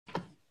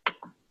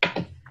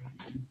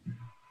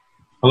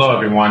Hello,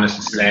 everyone. This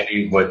is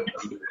Sandy with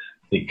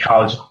the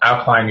College of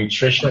Alkaline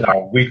Nutrition,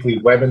 our weekly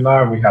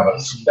webinar. We have a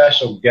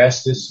special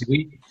guest this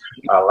week.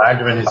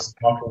 Ladrhyn is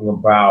talking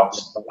about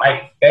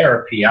light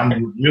therapy.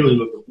 I'm really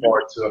looking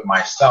forward to it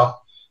myself.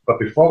 But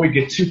before we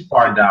get too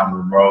far down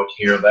the road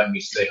here, let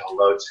me say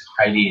hello to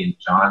Heidi and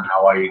John.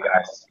 How are you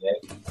guys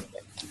today?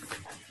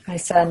 Hi,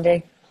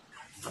 Sandy.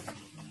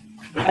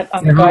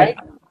 I'm great.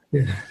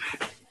 Yeah.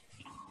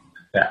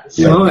 Yeah,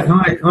 so,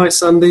 Hi,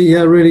 Sandy.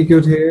 Yeah, really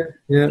good here.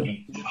 Yeah.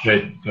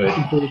 Good.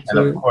 And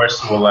of course,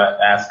 we'll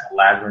ask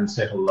Ladrhyn to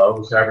say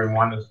hello to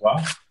everyone as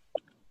well.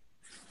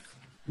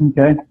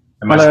 Okay.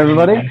 Hello,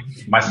 everybody.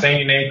 Am I saying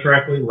your name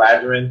correctly,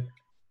 Ladrhyn?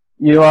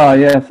 You are,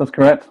 yes, that's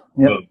correct.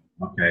 Yep.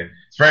 Oh, okay.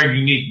 It's a very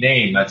unique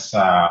name. That's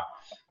I've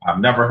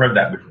never heard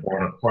that before.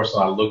 And of course,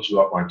 when I looked you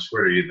up on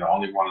Twitter, you're the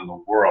only one in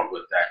the world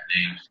with that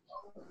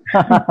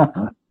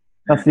name.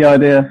 That's the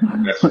idea.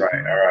 That's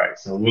right. All right.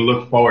 So we'll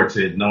look forward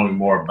to knowing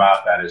more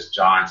about that as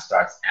John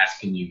starts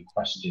asking you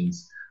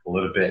questions a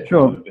little bit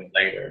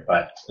later.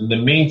 But in the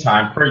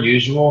meantime, per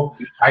usual,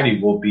 Heidi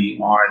will be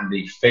on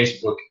the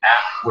Facebook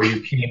app where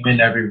you came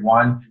in,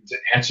 everyone, to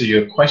answer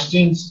your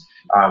questions.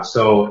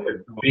 So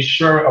be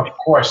sure, of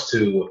course,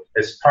 to,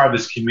 as part of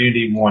this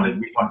community, we want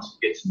to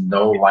get to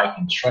know, like,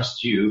 and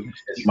trust you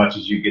as much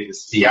as you get to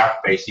see our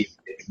face. You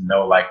get to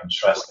know, like, and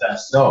trust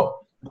us. So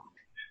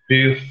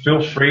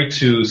feel free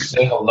to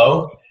say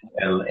hello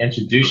and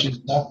introduce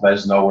yourself. Let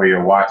us know where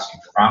you're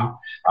watching from.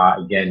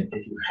 Again,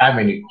 if you have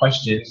any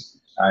questions,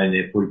 and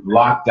if we've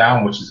locked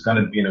down, which is going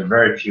to be in a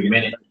very few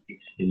minutes,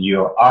 and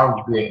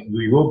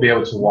we will be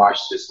able to watch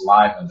this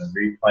live on the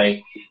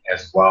replay,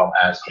 as well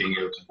as being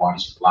able to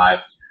watch it live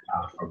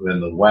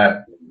from the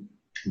web.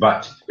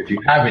 But if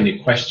you have any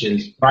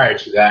questions prior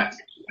to that,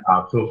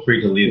 feel free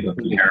to leave them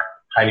here.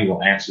 Heidi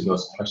will answer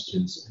those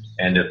questions.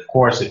 And of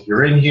course, if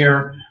you're in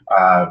here,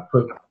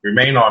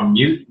 remain on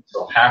mute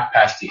until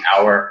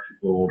hour.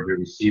 We'll be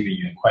receiving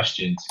your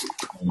questions,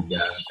 and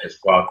as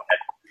well at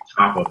the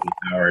top of the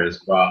hour as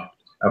well.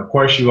 Of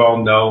course, you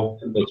all know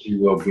that you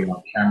will be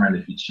on camera, and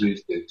if you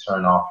choose to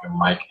turn off your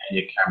mic and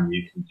your camera,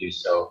 you can do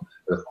so.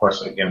 But of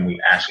course, again, we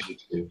ask you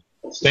to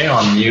stay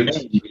on mute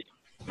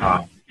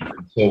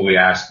until we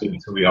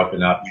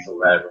open up to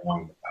let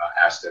everyone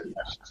ask their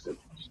questions.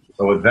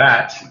 So with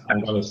that,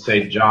 I'm going to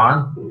say,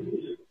 John,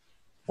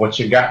 what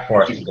you got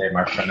for us today,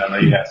 my friend? I know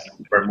you have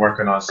been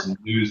working on some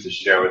news to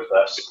share with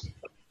us.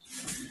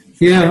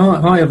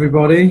 Yeah, hi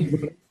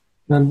everybody,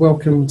 and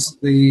welcome to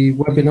the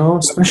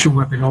webinar, special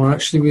webinar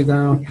actually, with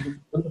our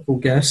wonderful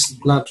guest,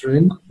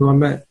 Ladrhyn, who I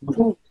met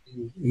a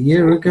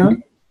year ago.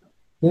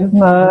 Yeah,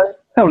 a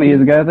couple of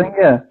years ago, I think,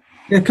 yeah.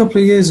 Yeah, a couple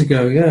of years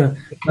ago, yeah.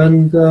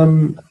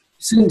 And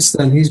since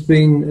then, he's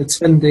been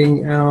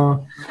attending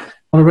on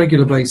a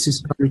regular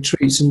basis our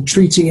retreats and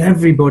treating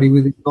everybody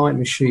with the Ignite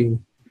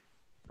machine.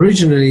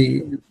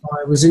 Originally,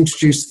 I was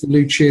introduced to the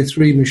Lucia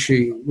 3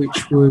 machine,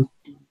 which was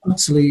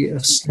utterly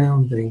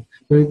astounding.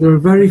 There are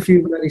very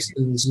few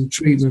medicines and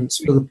treatments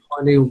for the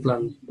pineal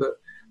gland, but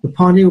the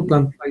pineal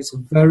gland plays a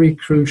very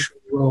crucial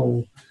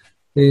role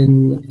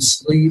in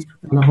sleep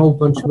and a whole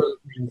bunch of other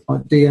things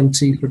like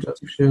DMT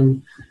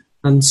production,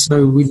 and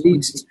so we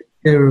need to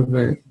take care of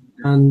it.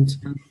 And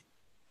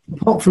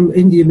apart from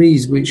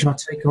Indiamese, which I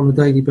take on a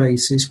daily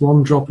basis,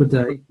 1 drop a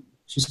day,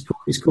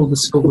 it's called the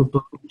silver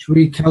book, which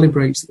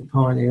recalibrates the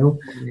pineal,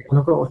 and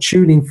I've got a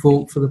tuning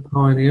fork for the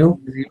pineal.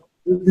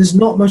 There's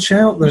not much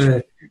out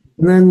there.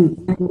 And then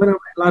when I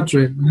met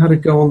Ladrhyn, I had to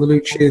go on the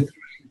Lucia 3.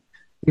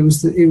 It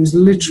was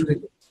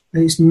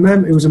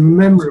a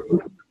memorable,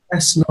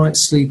 best night's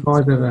sleep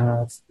I've ever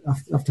had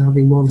after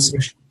having one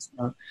session.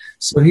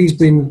 So he's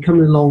been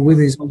coming along with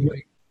his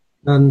machine,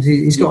 and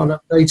he's got an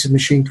updated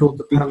machine called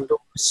the Pandora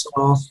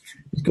Star.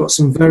 He's got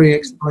some very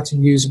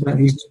exciting news about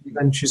his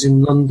ventures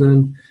in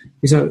London.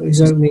 He's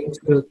opening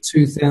a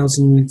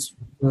 2,000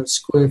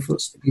 square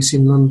foot space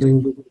in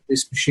London with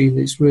this machine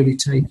that's really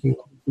taking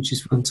off, which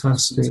is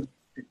fantastic.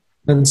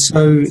 And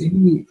so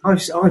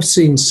I've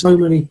seen so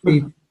many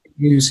people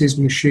use his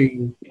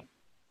machine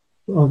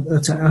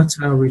at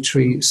our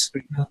retreats,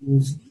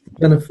 and the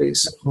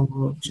benefits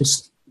are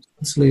just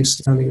utterly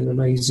astounding and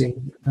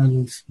amazing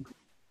and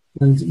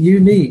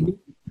unique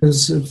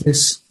because of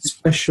this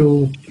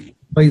special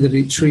way that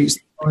it treats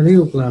the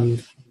pineal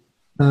gland,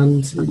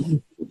 and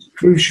it's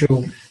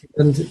crucial.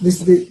 And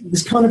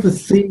this kind of a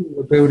theme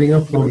we're building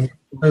up on.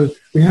 So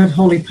we had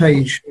Holly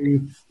Page,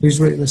 who's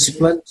written a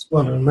splendid,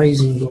 an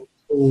amazing book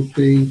called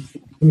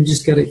let me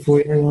just get it for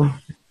you, hang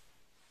on.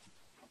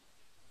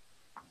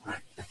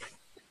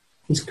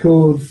 It's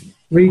called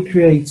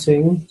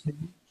Recreating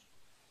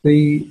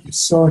the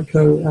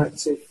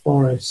Psychoactive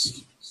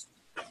Forest.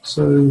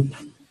 So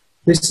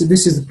this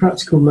is the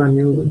practical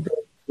manual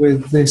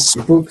with this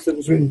book that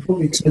was written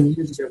probably 10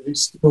 years ago.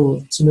 It's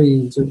still, to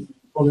me,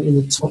 in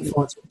the top 5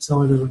 books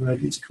I've ever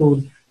read. It's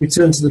called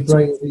Return to the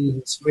Brain of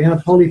Eden. So we had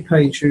Holly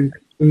Page, who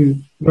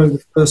wrote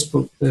the first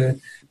book there,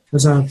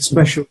 as our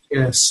special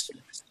guest,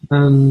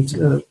 and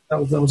that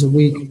was a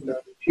week ago.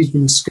 She's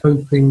been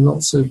scoping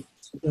lots of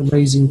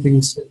amazing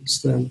things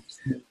since then.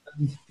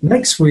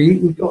 Next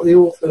week, we've got the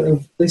author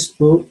of this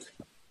book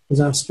as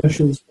our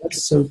special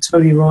guest. So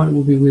Tony Wright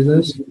will be with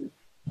us.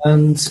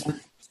 And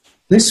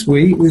this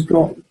week, we've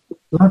got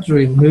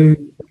Ladrhyn,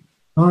 who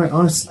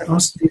I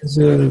see as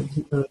a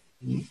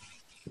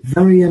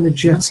very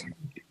energetic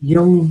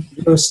young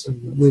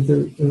person with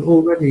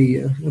already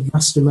a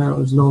vast amount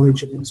of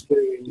knowledge and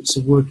experience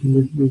of working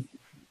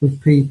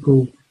with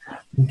people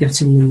and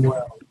getting them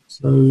well.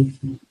 So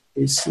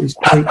it's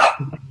great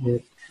to be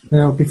here.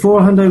 Now,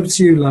 before I hand over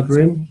to you,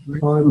 Ladrhyn,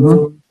 I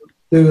will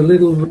do a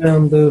little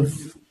round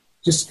of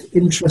just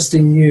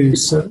interesting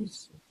news. So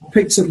I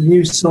picked up the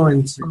New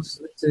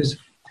Scientist.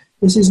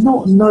 This is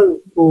not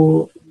known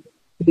for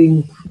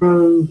being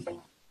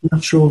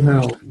pro-natural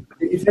health.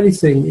 If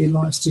anything, it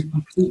likes to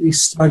completely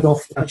slag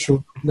off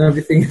natural and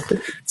everything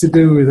to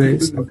do with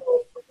it. So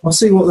I'll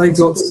see what they've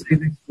got to say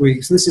this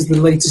week. So this is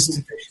the latest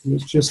edition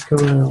that's just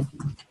come out.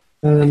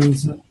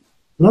 And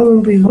lo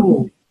and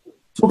behold,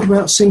 talk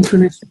about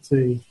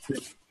synchronicity.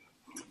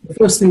 The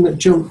first thing that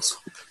jumped,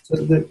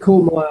 that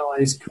caught my eye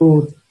is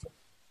called,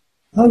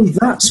 Oh,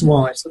 That's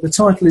Why. So the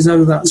title is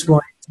Oh, That's Why.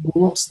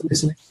 Well, what's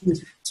this? And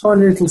it's a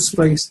tiny little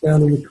space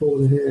down in the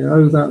corner here.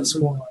 Oh, That's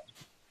Why.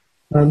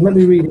 And let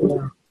me read it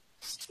out.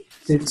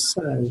 It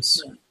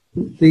says,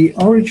 the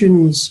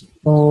origins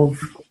of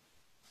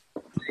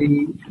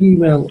the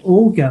female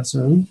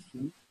orgasm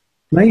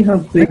may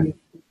have been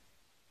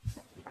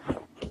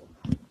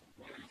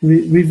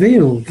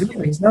revealed.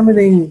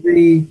 Examining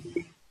the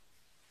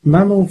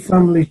mammal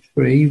family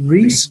tree,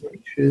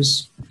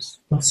 researchers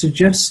have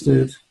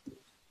suggested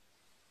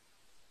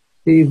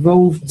it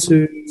evolved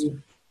to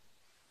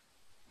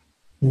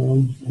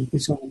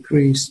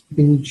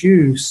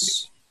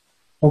induce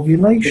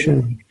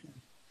ovulation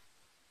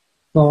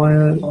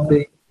via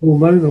the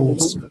hormonal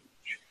surge.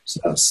 So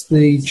that's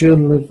the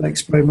Journal of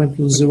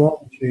Experimental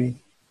Zoology.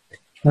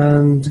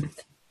 And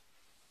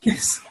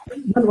yes,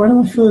 when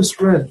I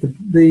first read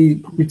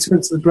the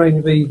Return to the Brain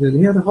of Eden,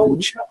 he had a whole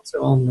chapter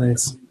on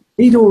this.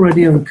 He'd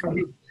already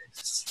uncovered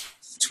this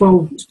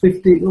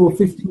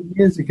 15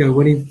 years ago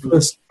when he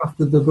first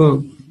drafted the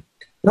book.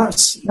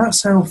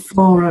 That's how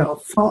far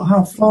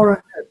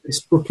ahead this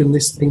book and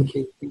this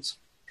thinking is.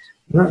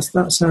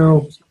 That's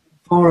how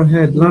far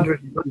ahead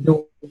Ladrhyn,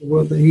 the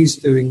work that he's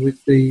doing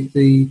with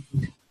the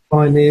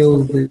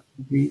Pineal, the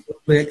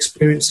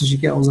experiences you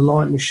get on the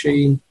light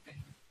machine.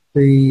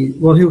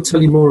 He'll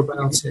tell you more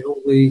about it.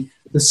 All the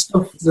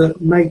stuff that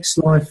makes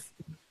life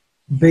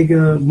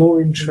bigger, more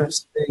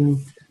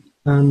interesting,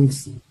 and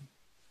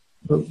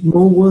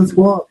more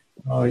worthwhile.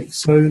 Right.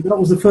 So that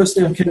was the first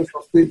thing I came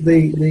across.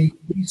 The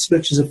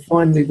researchers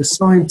the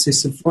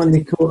scientists have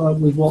finally caught up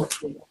with what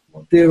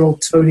dear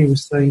old Tony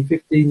was saying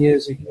 15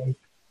 years ago.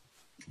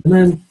 And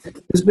then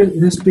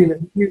there's been a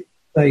huge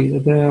debate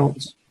about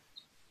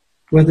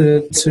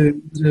whether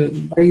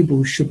the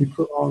labels should be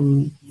put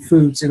on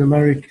foods in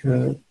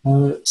America,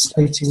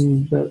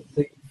 stating that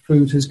the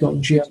food has got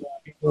GMO.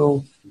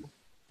 Well,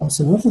 that's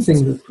another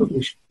thing that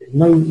probably should be.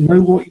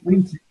 Know what you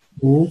eat it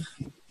for.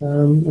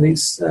 And it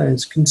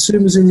says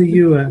consumers in the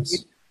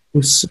US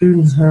will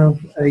soon have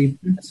a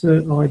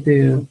better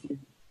idea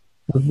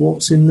of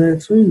what's in their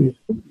food.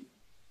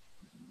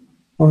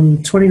 On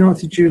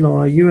 29th of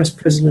July, US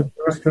President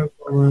Barack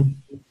Obama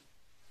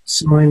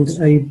signed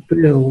a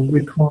bill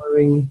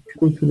requiring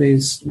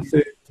companies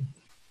to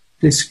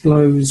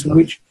disclose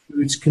which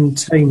foods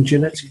contain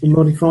genetically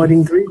modified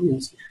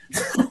ingredients.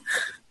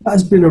 That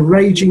has been a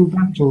raging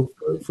battle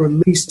for at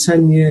least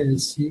 10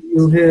 years.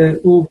 You'll hear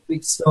all the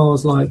big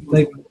stars like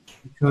David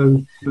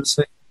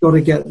say, you've got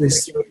to get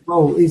this through.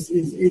 Oh,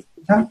 it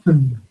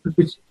happened,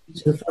 which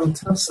is a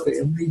fantastic,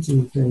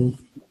 amazing thing.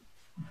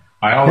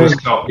 I always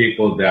tell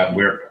people that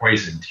we're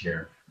poisoned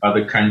here.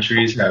 Other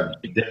countries have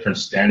different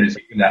standards.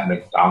 Even at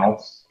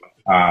McDonald's,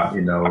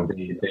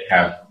 they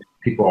have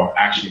people are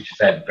actually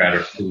fed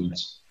better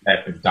foods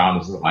at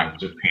McDonald's than like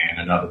Japan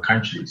and other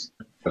countries.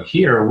 But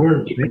here,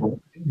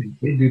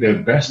 they do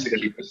their best to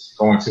keep us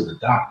going to the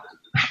doctor.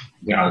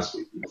 To be honest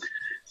with you,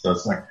 so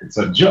it's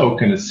a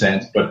joke in a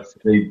sense, but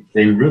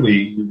they're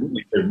really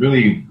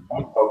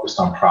focused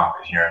on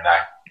profit here and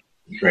not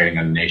creating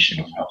a nation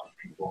of healthy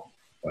people.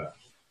 But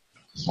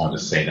just wanted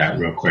to say that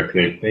real quick.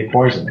 They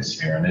poison us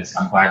here, and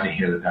I'm glad to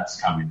hear that that's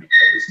coming because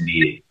it's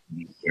needed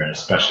here,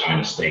 especially in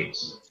the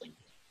States.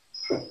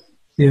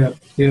 Yeah.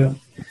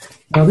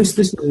 Now this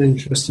is an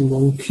interesting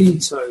one.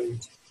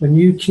 Ketone, a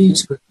new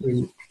ketone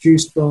drink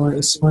produced by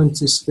a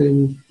scientist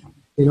in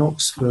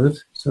Oxford.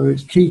 So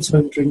it's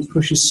ketone drink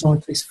pushes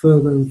cyclists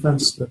further and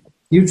faster.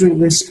 You drink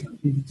this,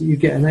 you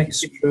get an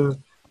extra. I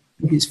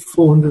think it's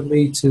 400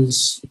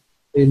 meters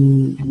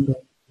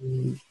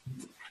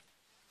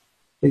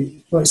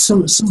like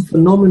some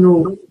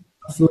phenomenal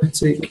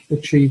athletic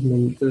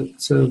achievement that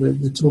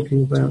they're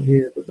talking about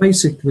here. But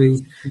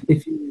basically,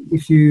 if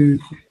you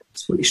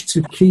switch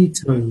to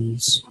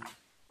ketones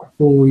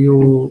for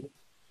your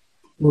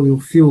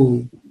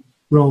fuel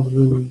rather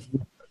than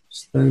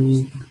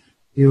then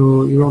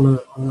you're on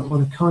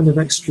a kind of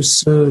extra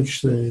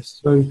surge there.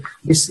 So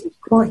it's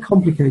quite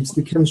complicated,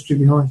 the chemistry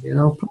behind it. And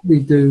I'll probably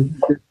do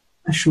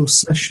special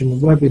session, a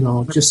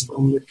webinar, just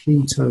on the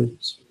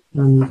ketones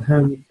and how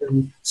you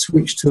can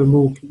switch to a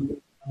more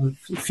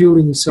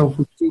fueling yourself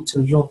with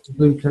ketones rather than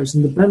glucose,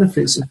 and the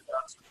benefits of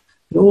that,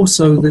 but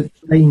also the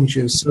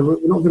dangers. So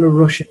we're not going to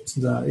rush into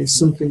that. It's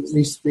something that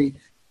needs to be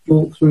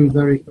thought through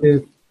very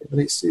carefully, but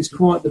it's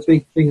quite the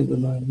big thing at the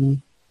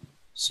moment.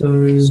 So,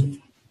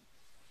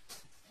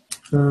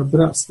 but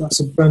that's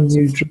a brand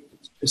new drink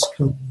that's just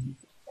come.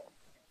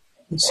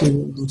 Let's see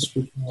what else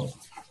we've got.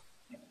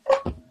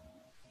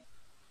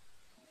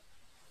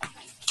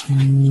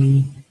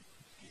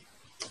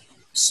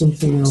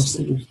 Something else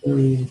that was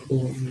very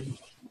important.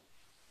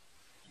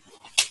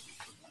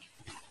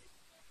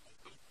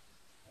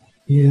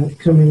 Yeah,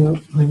 coming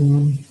up, hang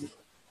on.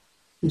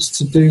 It's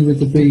to do with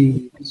the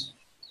bees.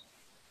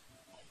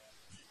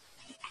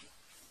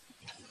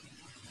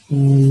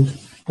 And,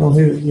 oh,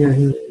 here it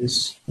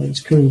is.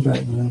 It's coming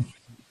back now.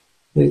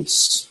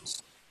 It's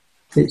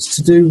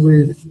to do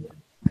with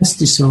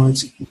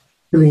pesticides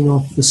killing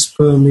off the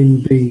sperm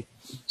in bees.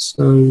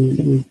 So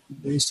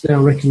it's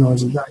now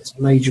recognised that is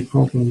a major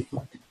problem.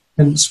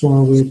 Hence why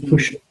we're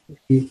pushing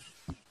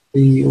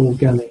the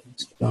organic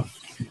stuff.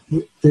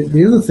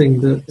 The other thing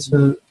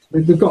that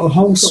they've got a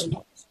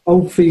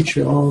whole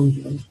feature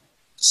on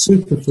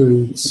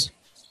superfoods.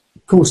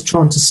 Of course,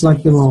 trying to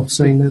slag them off,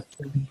 saying that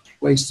they're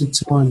wasted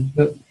time.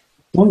 But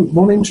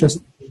one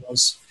interesting thing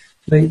was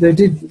they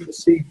did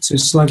proceed to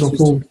slag off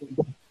all,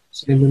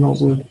 saying they're not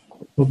worth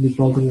probably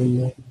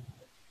bothering them.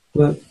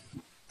 But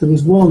there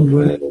was one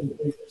where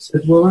they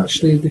said, well,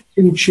 actually, the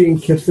kimchi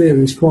and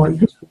kefir is quite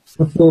good.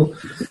 I thought,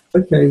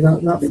 okay,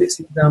 that fits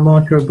into our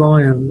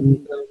microbiome.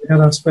 And we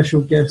had our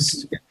special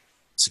guest,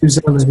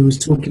 Susanna, who was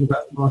talking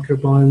about the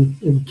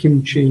microbiome and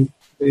kimchi.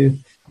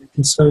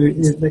 And so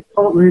they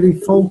can't really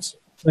fault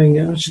saying,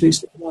 actually,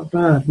 it's not that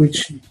bad,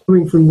 which,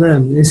 coming from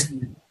them,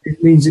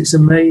 it means it's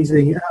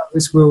amazing, out of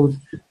this world.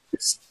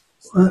 It's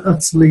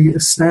utterly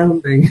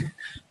astounding.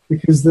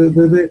 Because they're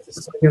there to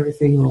take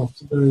everything off.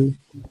 So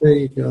there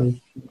you go.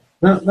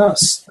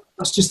 That's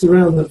just a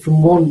roundup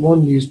from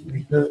one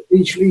newspaper.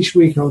 Each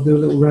week I'll do a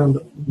little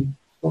roundup and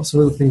lots of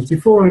other things.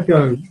 Before I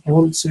go,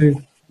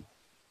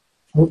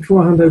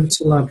 before I hand over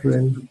to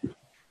Ladrhyn,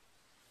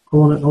 I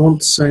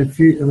want to say a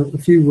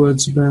few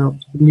words about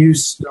the new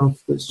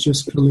stuff that's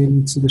just come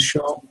into the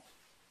shop.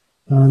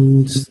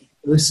 And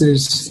this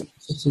is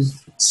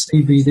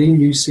CBD,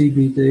 new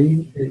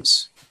CBD.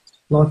 It's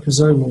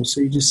liposomal, so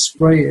you just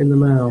spray it in the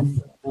mouth,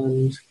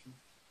 and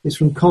it's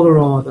from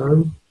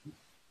Colorado.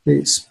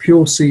 It's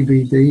pure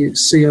CBD.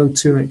 It's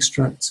CO2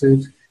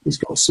 extracted. It's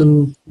got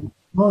some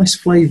nice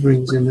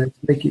flavourings in there to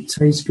make it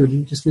taste good.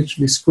 You just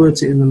literally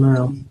squirt it in the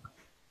mouth,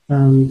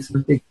 and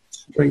it goes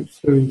straight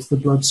through into the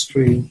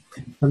bloodstream.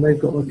 And they've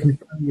got a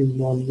companion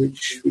one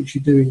which you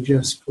do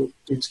ingest.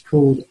 It's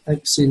called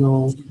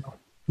Exinol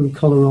from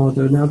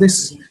Colorado. Now, the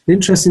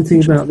interesting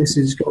thing about this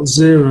is it's got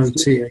 0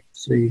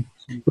 THC.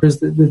 Whereas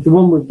the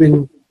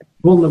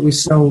one that we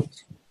sell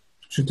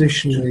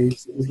traditionally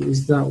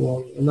is that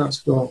one, and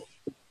that's got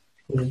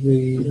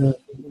the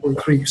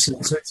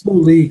 3%. So it's all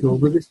legal,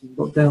 but this has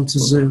got down to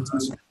 0,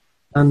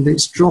 and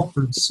it's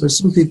droppers. So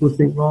some people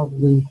think rather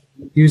than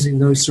using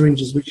those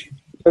syringes, which you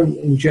don't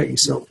inject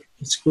yourself,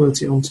 you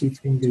squirt it onto your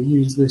finger,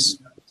 use this.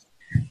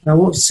 Now,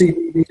 what's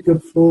CBD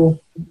good for?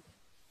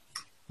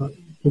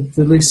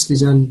 The list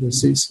is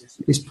endless.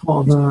 It's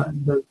part of our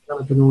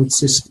endocannabinoid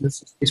system.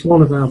 It's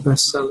one of our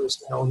best sellers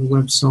now on the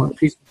website.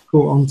 People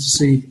caught on to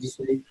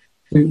CBD.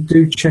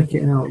 Do check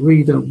it out.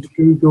 Read up,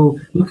 Google.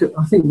 Look at.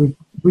 I think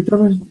we've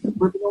done a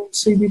webinar on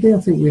CBD.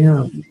 I think we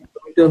have.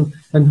 We've done,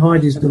 and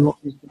Heidi's done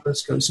lots of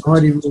periscopes. So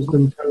Heidi has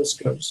done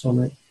periscopes on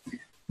it.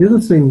 The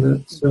other thing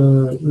that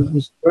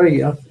was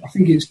great, I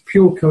think it's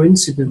pure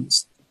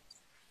coincidence.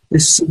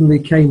 This suddenly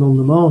came on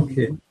the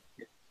market.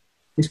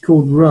 It's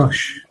called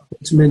Rush.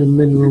 Vitamin and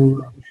Mineral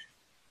Rush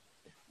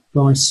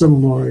by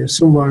Sun Warrior.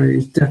 Sun Warrior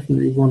is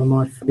definitely one of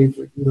my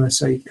favourite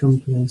USA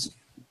companies.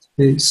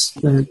 They're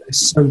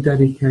so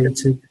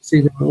dedicated. See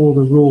them at all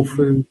the raw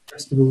food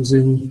festivals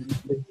in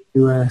the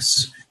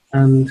US,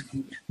 and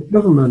the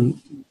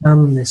government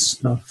banned this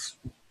stuff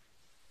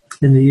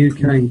in the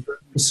UK. But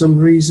for some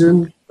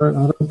reason, I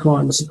don't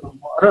quite understand.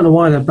 I don't know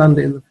why they banned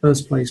it in the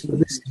first place, but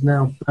this is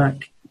now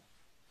back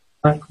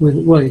with,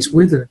 well, it's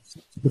with it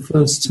for the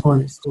first time.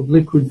 It's called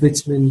Liquid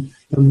Vitamin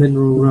and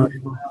Mineral Rush.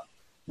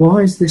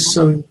 Why is this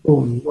so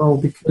important? Well,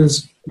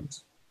 because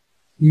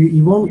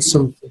you want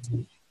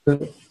something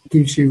that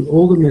gives you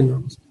all the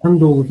minerals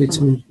and all the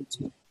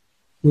vitamins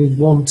with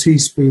 1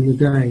 teaspoon a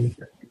day,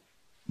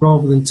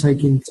 rather than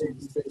taking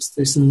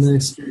this and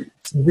this.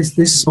 So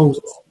this solves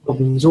a lot of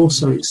problems.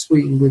 Also, it's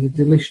sweetened with a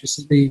delicious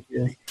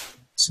stevia.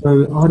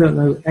 So I don't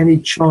know any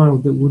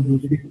child that would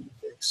refuse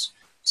this.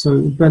 So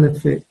it would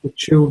benefit the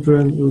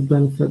children, it would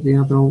benefit the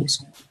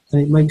adults,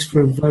 and it makes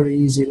for a very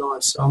easy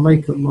life. So I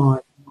make up my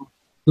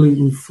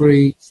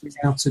gluten-free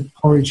outed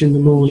porridge in the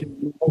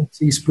morning, 1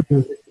 teaspoon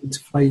of it to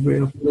flavour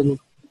it up a little,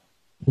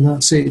 and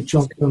that's it.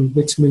 Job done.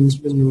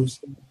 Vitamins, minerals,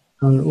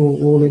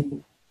 all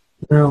in.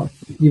 Now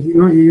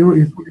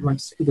you probably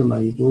won't see the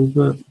label,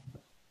 but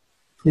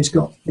It's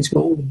got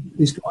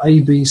A,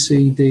 B,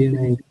 C, D,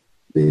 and E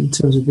in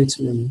terms of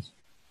vitamins.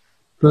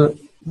 But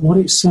what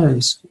it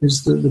says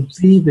is that the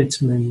B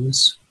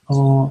vitamins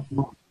are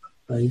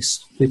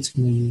plant-based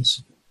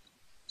vitamins.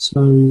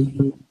 So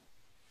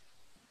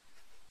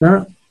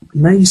that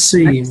may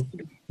seem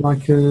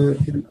like a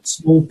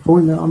small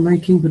point that I'm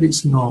making, but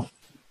it's not,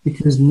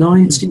 because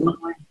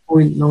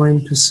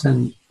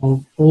 99.9%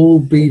 of all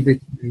B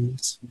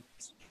vitamins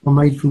are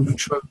made from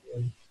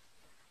petroleum.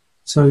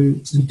 So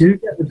you do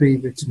get the B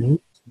vitamin,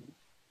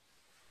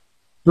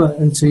 but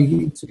until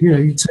you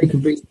take a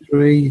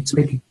B3, you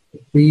take a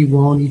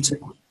B1, you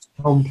take a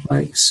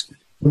complex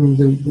from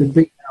the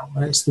big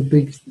outlets, the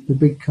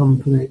big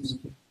companies,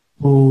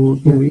 or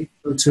you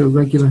go to a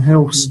regular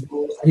health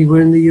store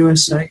anywhere in the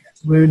USA,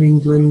 anywhere in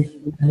England,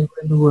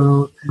 anywhere in the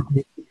world,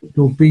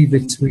 your B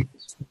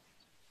vitamins.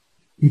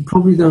 You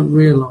probably don't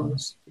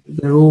realise that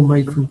they're all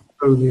made from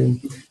petroleum.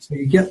 So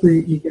you get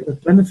the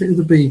benefit of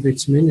the B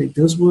vitamin. It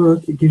does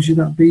work. It gives you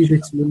that B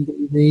vitamin that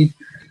you need.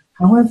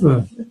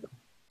 However,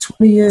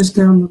 20 years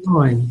down the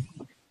line,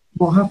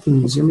 what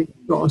happens? I mean,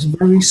 you've got a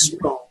very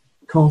strong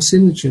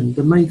carcinogen.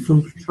 They're made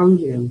from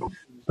petroleum.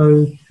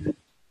 So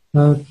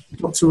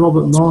Dr.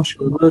 Robert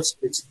Marshall alerted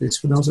me to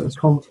this when I was at a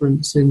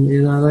conference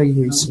in LA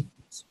recently.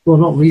 Well,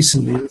 not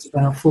recently, it was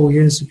about 4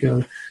 years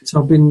ago.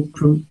 So I've been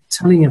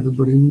telling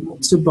everybody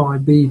not to buy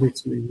B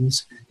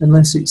vitamins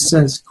unless it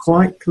says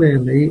quite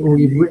clearly, or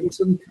you've written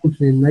to the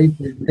company and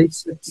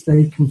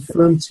they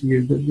confirm to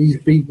you that these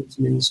B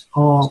vitamins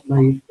are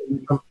made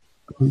from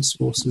plant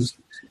sources.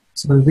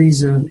 So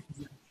these are,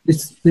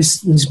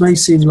 this may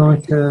seem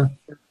like not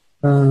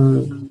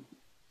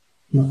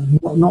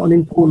an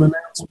important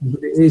announcement,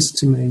 but it is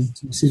to me.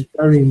 This is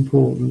very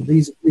important.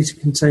 These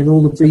contain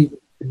all the B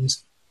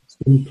vitamins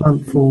in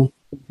plant form.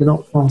 They're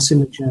not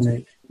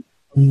carcinogenic.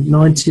 And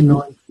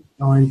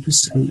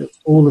 99.9% of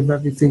all of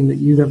everything that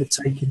you've ever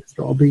taken that's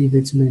got a B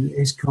vitamin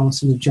is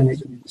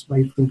carcinogenic. It's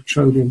made from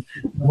petroleum.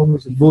 I've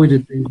always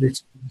avoided B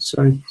vitamins.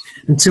 So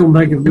until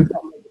mega, we've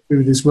got mega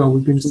food as well.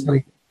 We've been selling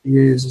it for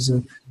years as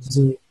a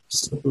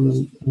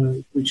supplement,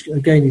 which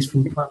again is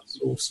from plant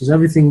sources.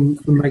 Everything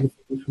from mega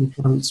food is from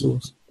plant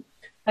source.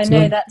 I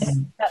know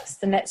that's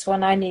the next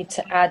one I need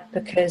to add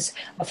because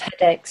of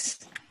headaches.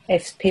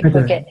 If people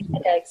are getting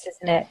headaches,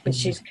 isn't it?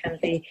 Which can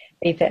be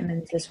B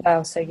vitamins as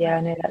well. So yeah,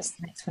 I know that's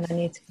the next one I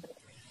need to.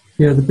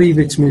 Yeah, the B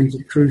vitamins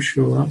are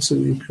crucial,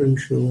 absolutely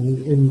crucial.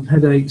 In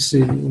headaches,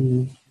 just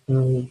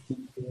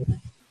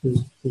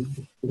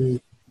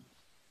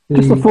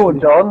a thought,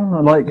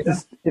 John. Like,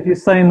 if you're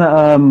saying that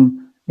a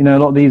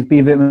lot of these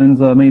B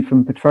vitamins are made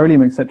from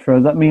petroleum, etc.,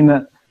 does that mean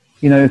that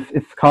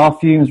if car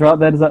fumes are out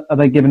there, are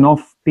they giving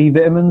off B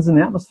vitamins in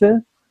the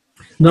atmosphere?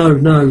 No.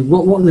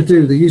 What they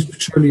do, they use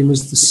petroleum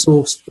as the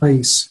source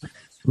base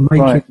for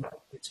making,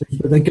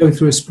 but they go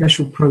through a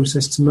special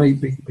process to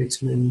make B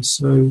vitamins.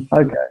 So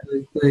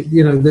they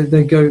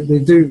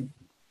do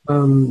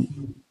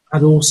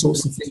add all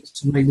sorts of things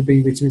to make the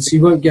B vitamins. So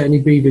you won't get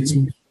any B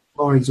vitamins from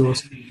car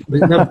exhaust.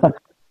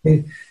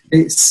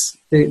 It's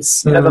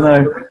never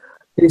know.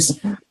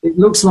 It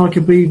looks like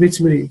a B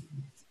vitamin.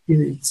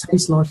 It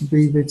tastes like a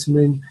B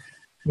vitamin.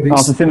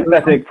 It's a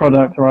synthetic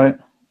product, right?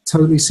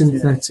 Totally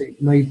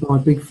synthetic, made by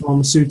big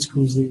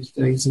pharmaceuticals these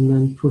days and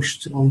then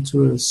pushed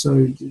onto us.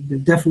 So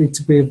definitely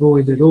to be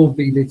avoided, all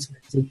B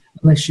vitamins,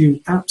 unless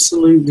you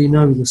absolutely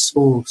know the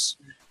source.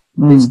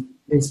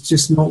 It's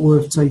just not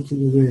worth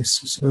taking the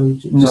risk. So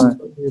just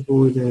totally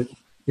avoid it.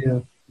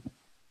 Yeah,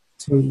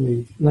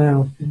 totally.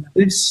 Now,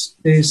 this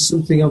is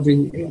something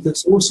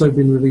that's also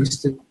been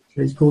released.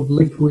 It's called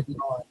Liquid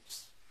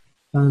Life.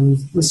 And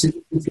listen,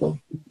 it's got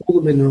all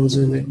the minerals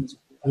in it.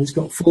 And it's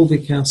got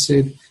fulvic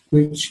acid,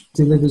 which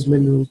delivers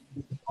minerals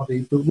to the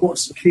body. But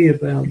what's key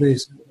about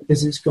this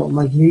is it's got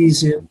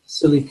magnesium,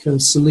 silica,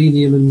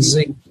 selenium, and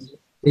zinc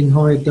in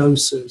higher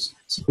doses.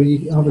 So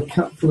you have a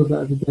capful of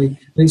that every day.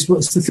 And it's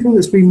the thing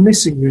that's been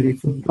missing, really,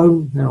 for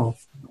bone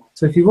health.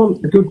 So if you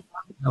want a good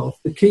bone health,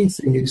 the key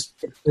thing is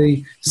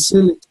the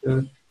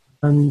silica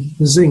and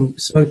the zinc.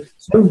 So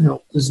bone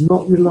health does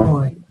not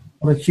rely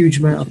on a huge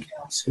amount of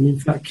calcium. In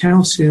fact,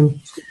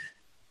 calcium,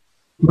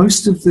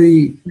 most of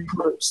the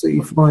products that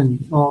you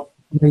find are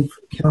made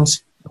from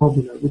calcium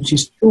carbonate, which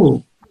is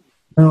chalk.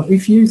 Now,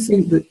 if you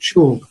think that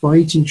chalk, by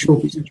eating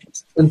chalk, it's going to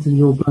strengthen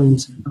your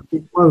bones,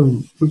 it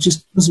won't. It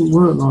just doesn't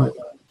work like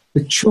that.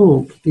 The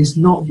chalk is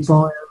not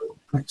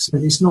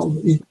bioactive. It's not.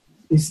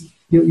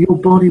 Your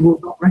body will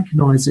not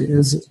recognise it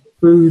as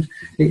food.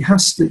 It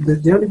has to.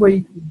 The only way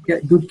you can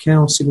get good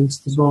calcium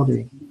into the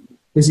body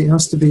is it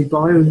has to be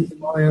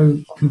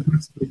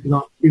biocompatible with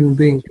like human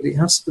beings, but it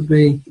has to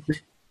be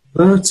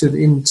converted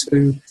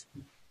into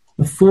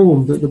a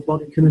form that the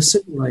body can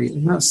assimilate,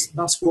 and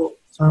that's what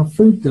our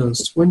food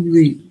does. When you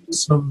eat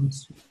some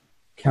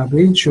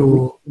cabbage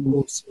or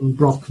some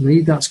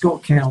broccoli, that's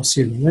got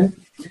calcium in it,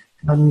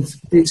 and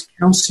it's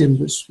calcium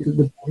that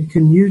the body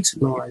can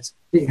utilise.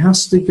 It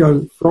has to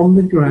go from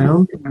the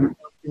ground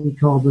in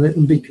carbonate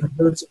and be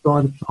converted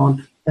by the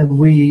plant, and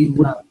we eat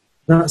that.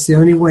 That's the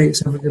only way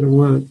it's ever going to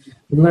work,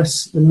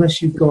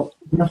 unless you've got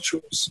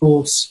natural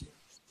source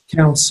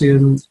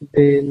calcium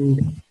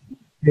in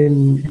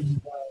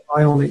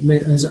ionic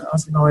as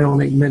an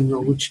ionic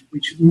mineral, which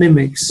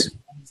mimics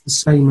the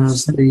same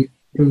as the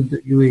food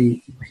that you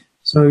eat.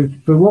 So,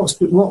 but what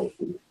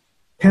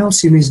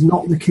calcium is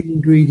not the key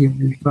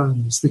ingredient in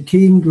bones. The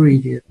key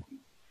ingredient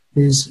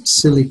is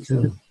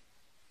silica.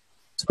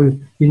 So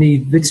you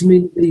need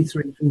vitamin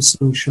D3 from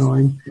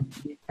sunshine,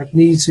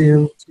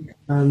 magnesium,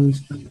 and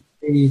you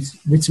need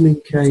vitamin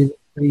K.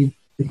 The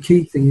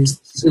key thing is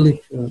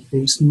silica.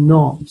 It's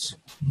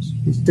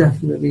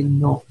definitely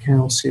not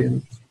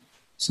calcium.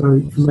 So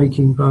for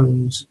making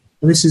bones,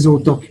 and this is all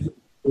documented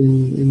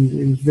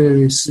in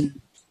various.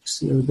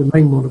 The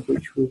main one of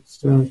which was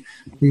the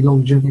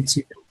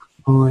longevity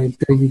by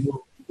David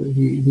Watt that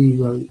he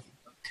wrote,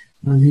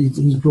 and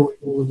he brought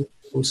all of it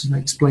and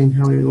explained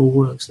how it all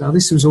works. Now,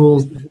 this was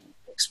all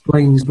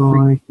explained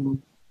by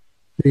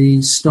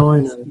the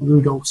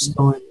Rudolf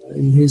Steiner,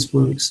 in his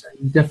work, saying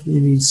you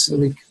definitely need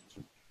silica,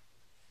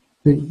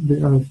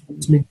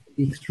 vitamin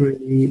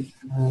D3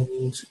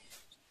 and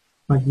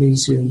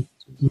magnesium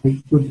to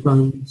make good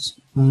bones,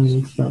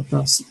 and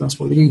that's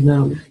what you need.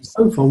 Now,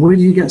 so far, where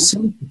do you get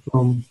silica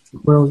from?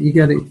 Well, you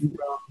get it from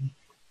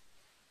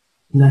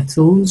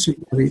nettles, you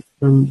get it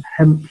from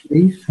hemp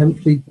leaf.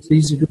 Hemp leaf tea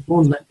is a good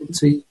one, nettle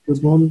tea is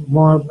a good one.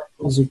 Wild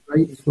nettles are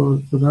great for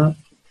that.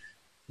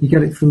 You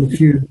get it from a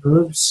few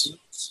herbs,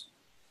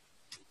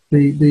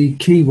 the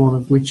key one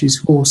of which is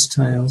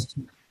horsetail.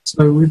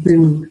 So we've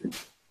been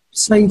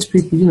saying to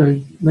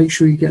people, make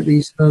sure you get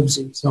these herbs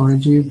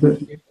inside you, but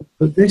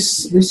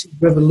this is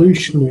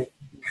revolutionary.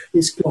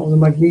 It's got the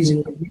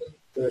magnesium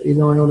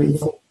in ionic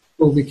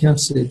fulvic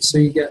acid, so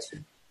you get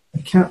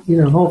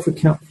half a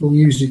capful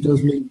usually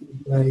does mean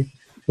a day,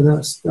 but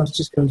that's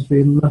just going to be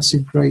a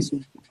massive, great,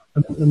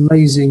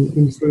 amazing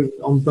improvement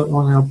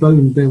on our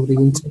bone building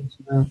in terms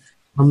of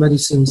our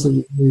medicines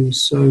that we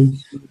use. So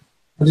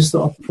I just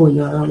thought I'd point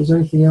that out. Is there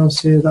anything else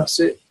here? That's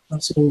it.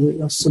 That's all.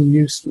 That's some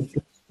useful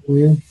stuff for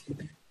you.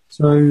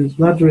 So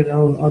Ladrhyn,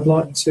 I'd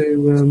like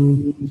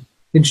to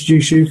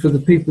introduce you for the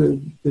people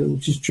that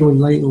just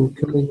joined late or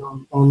coming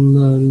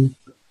on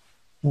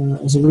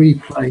as a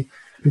replay.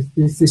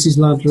 This is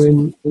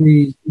Ladrhyn.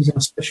 He's our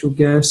special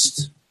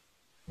guest.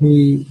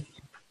 I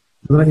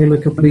met him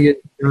a couple of years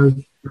ago.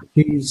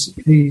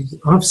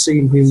 I've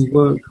seen him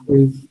work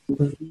with,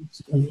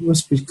 it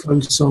must be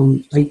close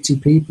on 80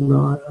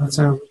 people at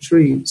our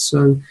retreat.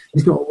 So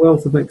he's got a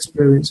wealth of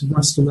experience, a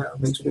vast amount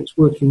of experience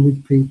working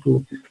with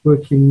people,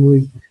 working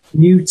with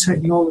new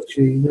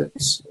technology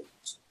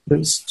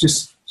that's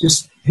just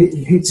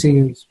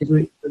hitting us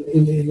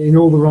in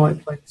all the right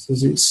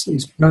places.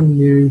 It's brand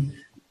new.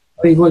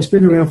 It's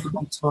been around for a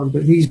long time,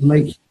 but he's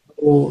making it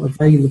more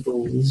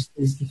available is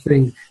the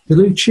thing. The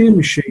Lucia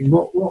machine,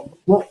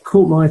 what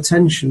caught my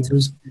attention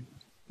was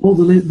all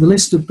the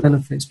list of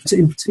benefits,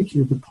 in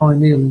particular the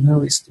Pineal and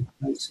how it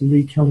stimulates and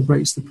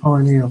recalibrates the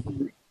Pineal.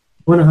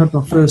 When I had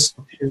my first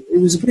session, it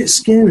was a bit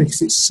scary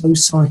because it's so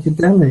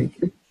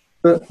psychedelic,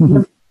 but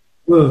it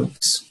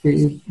works.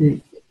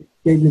 It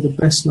gave me the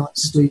best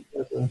night's sleep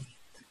ever.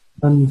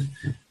 And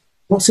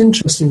what's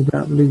interesting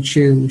about the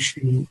Lucia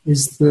machine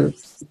is that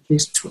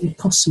it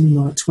costs me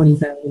like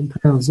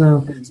 £20,000.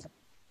 Now,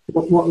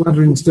 what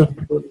Ladrhyn's done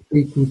for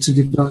people to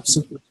develop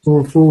something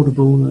more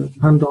affordable,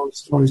 hand-on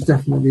store is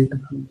definitely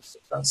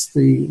that's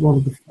the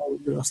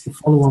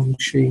follow-on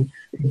machine.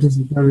 It does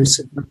very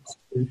similar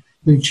to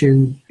Lucia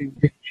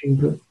machine,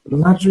 but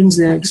Ladrhyn's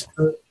the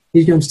expert.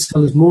 He's going to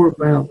tell us more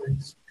about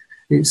this.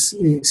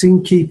 It's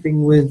in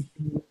keeping with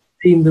the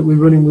theme that we're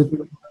running with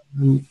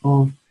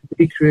of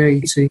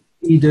recreating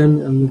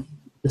Eden and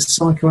the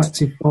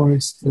psychoactive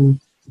forest and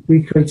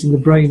recreating the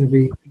brain of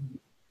Eden.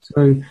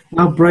 So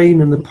our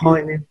brain and the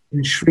Pineal have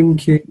been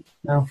shrinking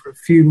now for a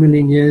few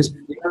million years.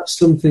 That's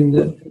something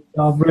that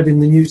I've read in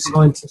the New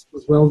Scientist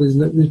as well. There's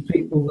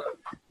people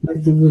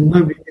that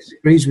nobody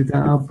disagrees with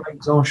that. Our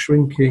brains are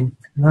shrinking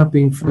and have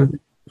been for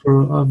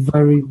a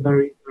very,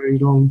 very, very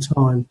long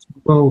time.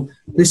 Well,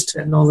 this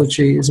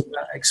technology is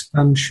about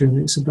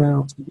expansion. It's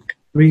about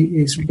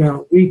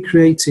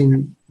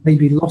recreating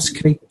maybe lost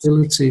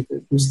capability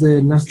that was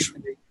there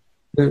naturally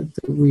that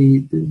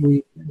we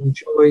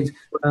enjoyed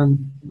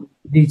and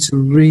need to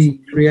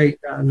recreate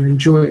that and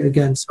enjoy it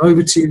again. So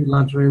over to you,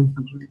 Ladrhyn.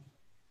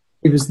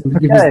 Give us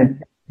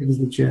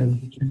the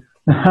gem.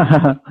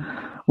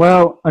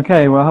 Well,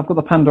 I've got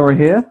the Pandora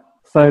here.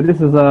 So this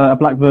is a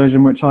black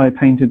version which I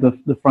painted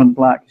the front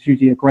black. It's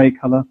usually a grey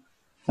colour.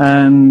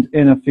 And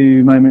in a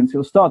few moments it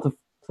will start to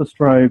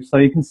strobe. So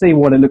you can see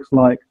what it looks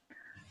like.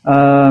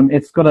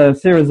 It's got a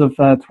series of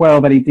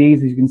 12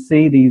 LEDs, as you can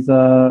see.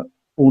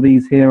 All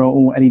these here are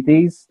all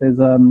LEDs. There's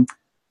 9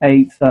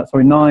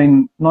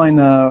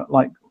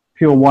 like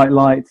pure white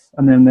lights,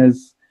 and then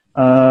there's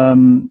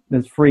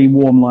 3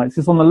 warm lights.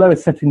 It's on the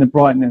lowest setting, the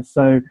brightness,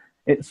 so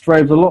it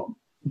strobes a lot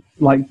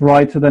like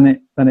brighter than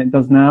it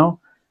does now.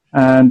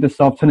 And just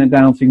I'll turn it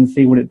down so you can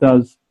see what it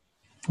does.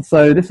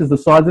 So this is the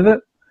size of it.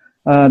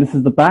 This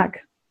is the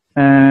back,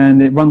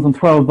 and it runs on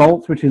 12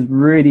 volts, which is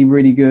really,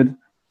 really good.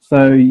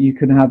 So you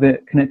can have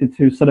it connected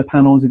to solar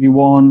panels if you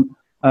want.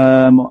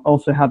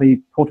 Also have a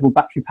portable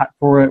battery pack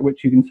for it,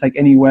 which you can take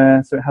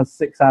anywhere. So it has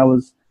 6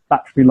 hours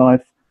battery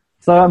life.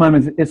 So at the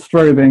moment it's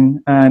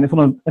strobing, and it's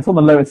on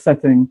the lowest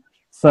setting.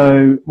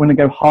 So when I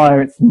go higher,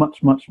 it's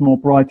much more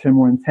brighter,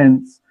 more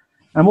intense.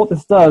 And what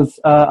this does,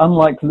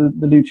 unlike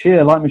the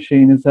Lucia light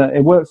machine, is that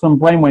it works on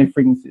brainwave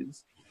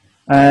frequencies.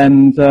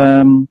 And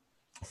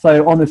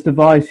so on this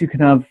device, you can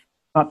have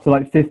up to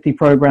like 50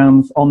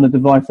 programs on the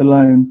device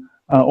alone,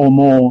 or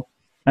more.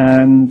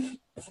 And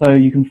so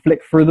you can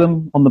flick through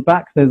them. On the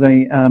back, there's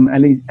a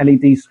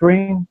LED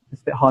screen.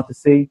 It's a bit hard to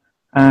see.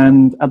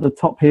 And at the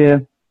top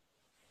here,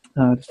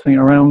 just turning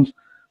it around,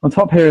 on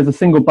top here is a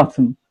single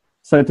button.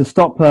 So to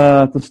stop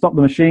the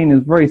machine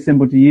is very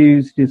simple to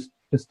use. Just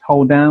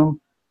hold down,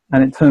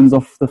 and it turns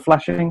off the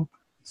flashing.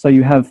 So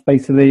you have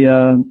basically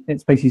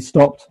it's basically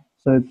stopped.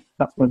 So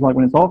that's what it's like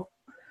when it's off.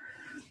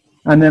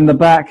 And then the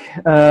back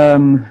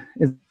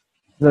is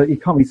that you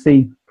can't really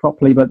see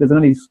properly, but there's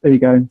only, there you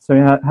go. So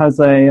it has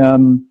a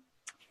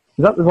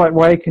is that the right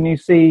way? Can you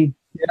see?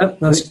 Yeah,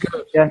 that's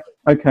good. Yeah.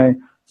 Okay.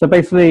 So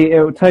basically, it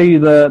will tell you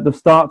the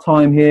start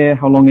time here,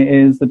 how long it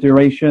is, the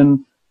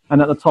duration.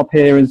 And at the top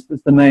here is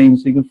the name.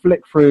 So you can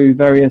flick through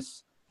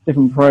various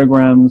different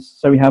programs.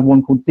 So we have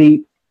one called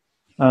Deep.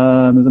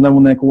 There's another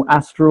one there called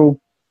Astral.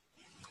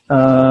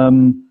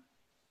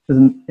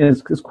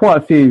 There's quite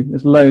a few.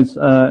 There's loads.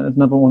 There's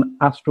another one,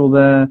 Astral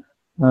there.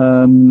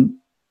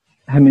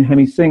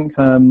 hemi-sync.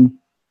 Then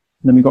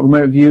we've got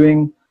remote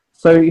viewing.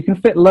 So you can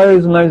fit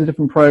loads and loads of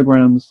different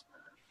programs.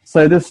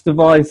 So this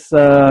device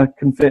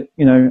can fit,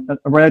 a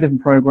array of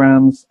different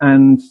programs.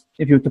 And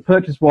if you were to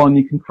purchase one,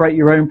 you can create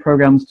your own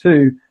programs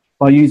too,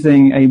 by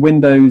using a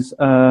Windows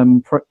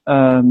program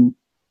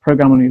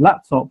on your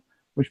laptop,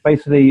 which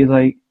basically is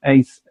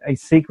a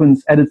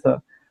sequence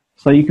editor.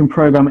 So you can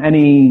program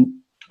any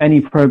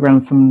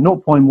program from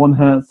 0.1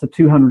 hertz to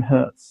 200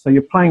 hertz. So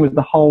you're playing with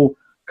the whole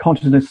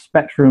consciousness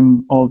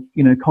spectrum of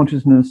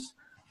consciousness.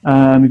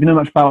 If you know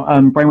much about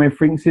brainwave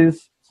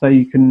frequencies, so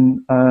you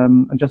can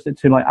adjust it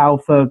to like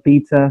alpha,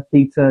 beta,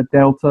 theta,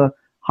 delta,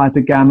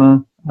 hyper,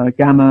 gamma,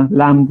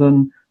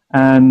 lambda,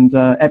 and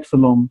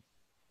epsilon.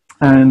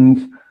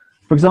 And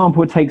for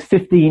example, it takes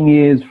 15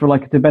 years for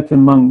like a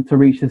Tibetan monk to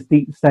reach this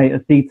deep state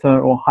of theta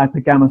or hyper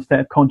gamma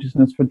state of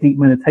consciousness for deep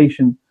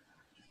meditation.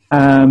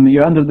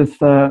 You're under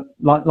this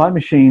light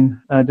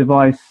machine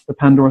device, the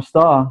Pandora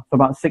Star, for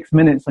about 6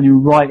 minutes, and you're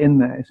right in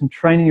there. It's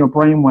entraining your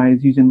brain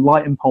waves using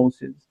light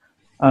impulses.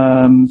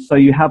 So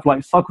you have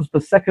like cycles per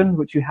second,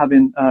 which you have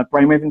in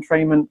brainwave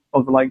entrainment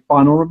of like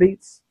binaural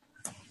beats.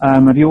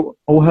 Have you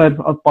all heard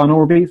of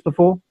binaural beats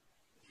before?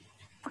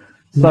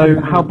 So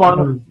how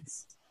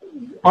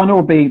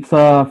binaural beats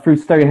are through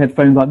stereo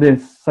headphones like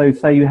this. So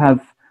say you have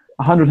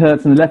 100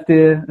 hertz in the left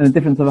ear and a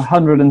difference of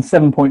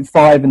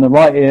 107.5 in the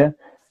right ear,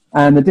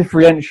 and the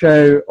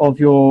differential of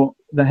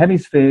the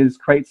hemispheres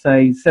creates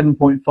a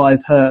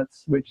 7.5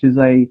 hertz, which is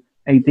a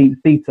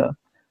deep theta.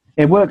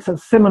 It works a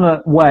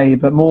similar way,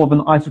 but more of an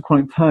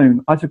isochronic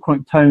tone.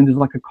 Isochronic tone is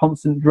like a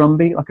constant drum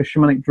beat, like a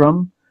shamanic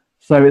drum.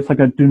 So it's like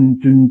a dun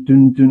dun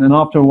dun dun, and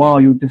after a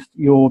while,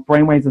 your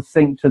brainwaves are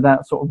synced to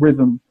that sort of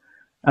rhythm.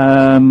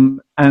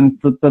 And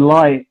the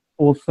light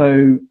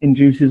also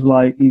induces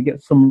you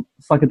get some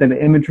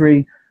psychedelic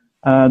imagery.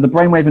 The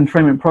brainwave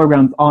entrainment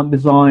programs aren't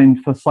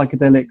designed for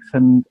psychedelics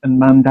and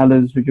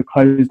mandalas with your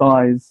closed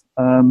eyes,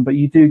 but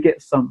you do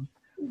get some.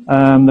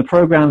 The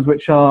programs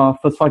which are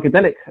for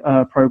psychedelic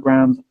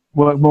programs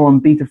work more on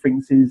beta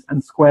frequencies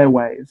and square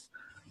waves.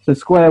 So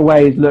square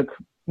waves look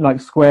like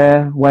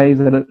square waves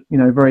that are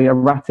very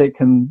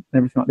erratic and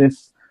everything like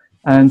this,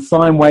 and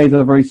sine waves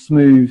are very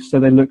smooth, so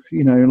they look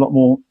a lot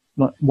more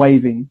like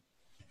wavy.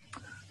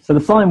 So the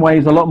sine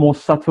waves are a lot more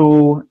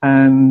subtle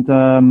and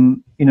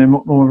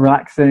more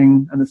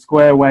relaxing, and the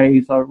square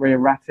waves are very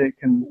erratic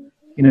and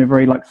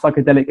very like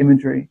psychedelic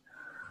imagery.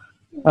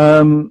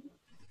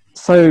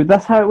 So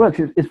that's how it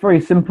works. It's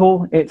very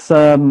simple. It's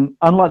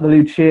unlike the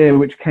Lucia,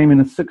 which came in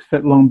a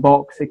 6-foot long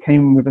box. It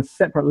came with a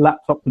separate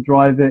laptop to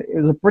drive it. It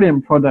was a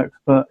brilliant product,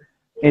 but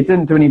it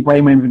didn't do any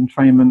brainwave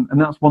entrainment,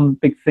 and that's one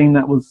big thing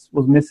that was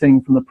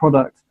missing from the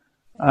product.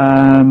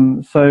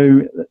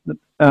 So the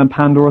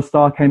Pandora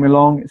Star came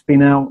along. It's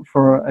been out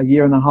for a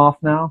year and a half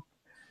now,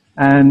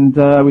 and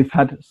we've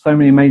had so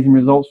many amazing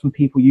results from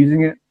people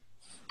using it.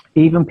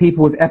 Even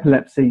people with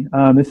epilepsy.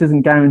 This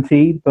isn't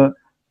guaranteed, but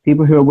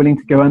people who are willing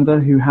to go under,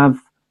 who have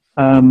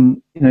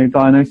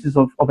diagnosis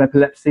of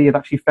epilepsy, have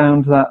actually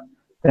found that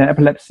their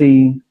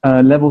epilepsy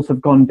levels have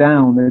gone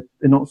down.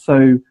 They're not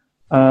so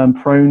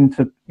prone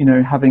to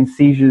having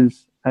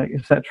seizures,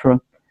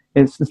 etc.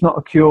 It's not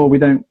a cure. We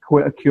don't call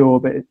it a cure,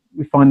 but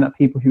we find that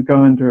people who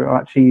go under it are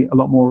actually a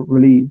lot more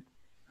relieved.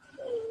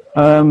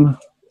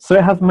 So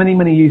it has many,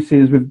 many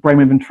uses with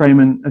brainwave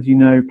entrainment, as you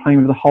know, playing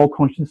with the whole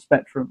consciousness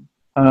spectrum.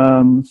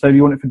 So if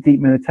you want it for deep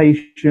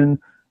meditation,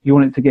 you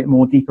want it to get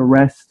more deeper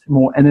rest,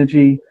 more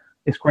energy.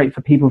 It's great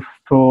for people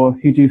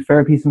who do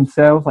therapies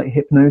themselves, like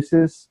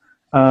hypnosis,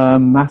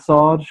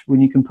 massage, when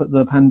you can put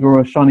the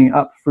Pandora shining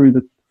up through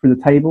through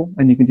the table,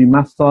 and you can do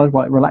massage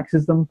while it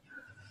relaxes them.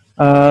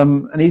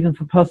 And even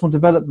for personal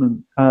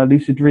development,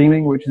 lucid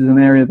dreaming, which is an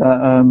area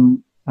that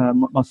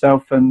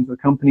myself and the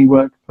company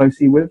work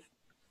closely with.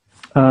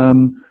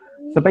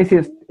 So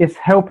basically, it's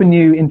helping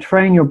you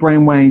entrain your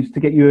brain waves to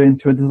get you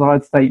into a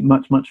desired state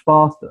much, much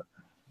faster.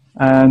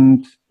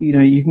 And,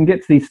 you can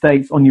get to these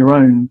states on your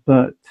own,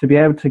 but to be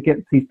able to get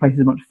to these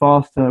places much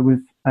faster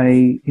with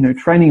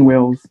training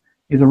wheels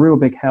is a real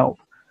big help.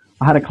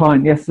 I had a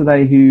client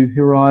yesterday who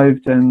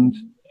arrived, and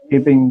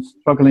he'd been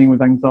struggling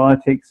with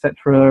anxiety,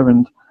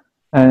 etc.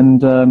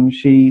 And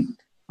she,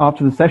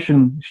 after the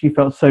session, she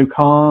felt so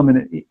calm,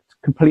 and it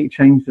completely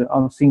changed it.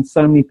 I've seen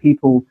so many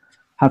people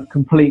have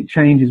complete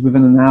changes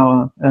within an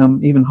hour,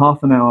 even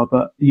half an hour,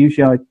 but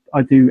usually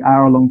I do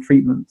hour-long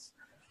treatments.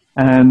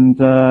 And,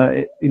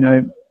 the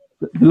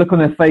look on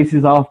their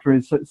faces after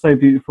is so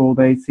beautiful.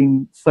 They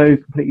seem so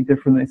completely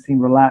different. They seem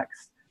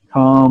relaxed,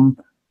 calm,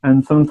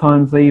 and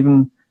sometimes they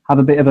even have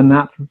a bit of a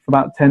nap for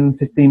about 10,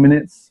 15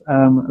 minutes,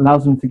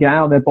 allows them to get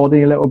out of their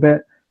body a little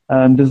bit,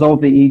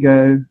 dissolve the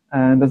ego.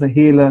 And as a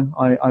healer,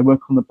 I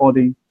work on the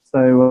body.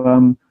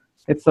 So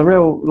it's a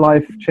real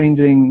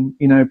life-changing,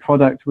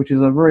 product, which is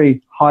a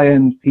very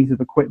high-end piece of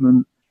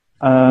equipment.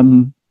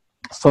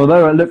 So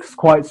although it looks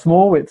quite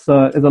small, there's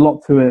a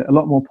lot to it, a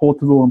lot more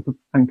portable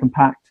and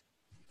compact,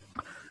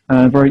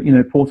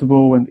 very,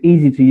 portable and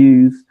easy to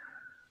use.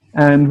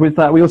 And with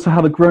that, we also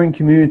have a growing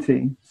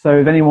community. So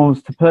if anyone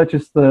was to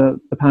purchase the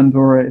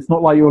Pandora, it's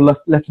not like you're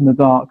left in the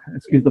dark,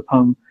 excuse the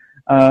pun.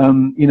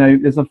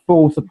 There's a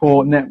full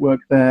support network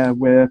there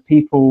where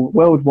people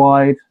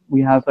worldwide,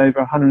 we have over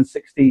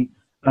 160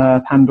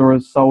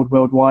 Pandoras sold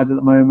worldwide at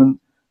the moment.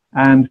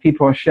 And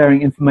people are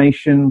sharing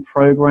information,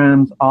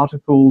 programs,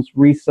 articles,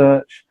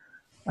 research.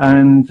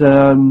 And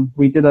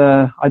I did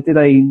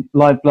a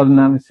live blood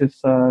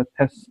analysis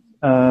test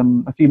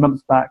a few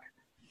months back,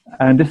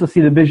 and just to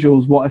see the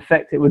visuals, what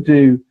effect it would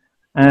do.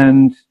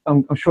 And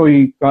I'm sure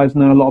you guys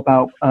know a lot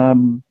about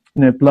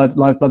live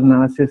blood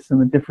analysis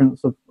and the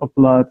difference of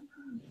blood.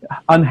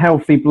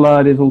 Unhealthy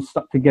blood is all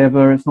stuck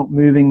together. It's not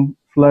moving,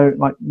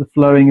 the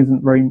flowing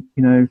isn't very,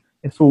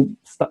 it's all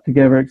stuck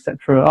together,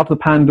 etc. After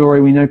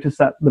Pandora, we noticed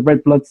that the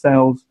red blood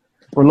cells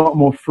were a lot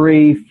more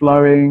free,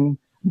 flowing,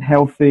 and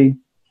healthy.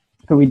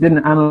 So we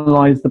didn't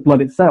analyze the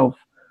blood itself.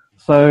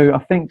 So I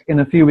think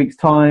in a few weeks'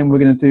 time, we're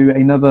going to do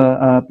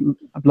another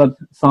blood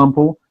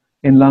sample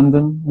in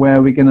London,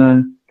 where we're going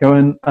to go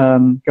and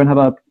have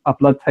our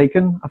blood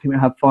taken. I think we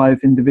have 5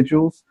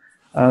 individuals,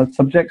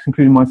 subjects,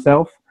 including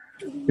myself.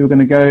 We're going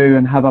to go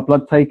and have our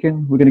blood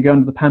taken. We're going to go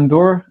under the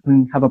Pandora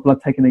and have our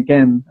blood taken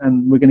again.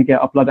 And we're going to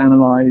get our blood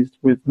analyzed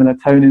with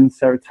melatonin,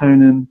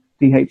 serotonin,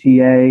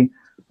 DHEA,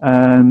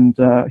 and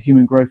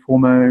human growth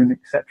hormone,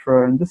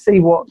 etc. And to see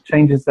what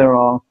changes there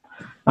are.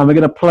 And we're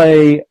going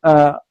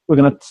to we're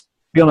going to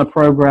be on a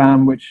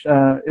program which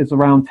is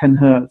around 10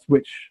 hertz,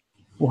 which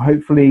will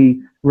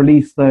hopefully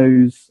release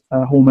those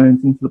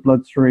hormones into the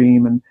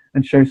bloodstream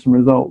and show some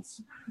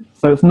results.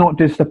 So it's not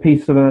just a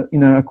piece of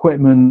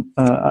equipment,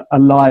 a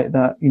light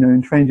that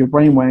entrains your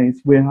brainwaves.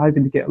 We're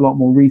hoping to get a lot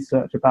more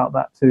research about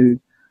that too.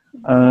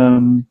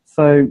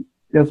 So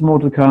there's more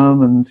to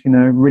come, and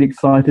really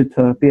excited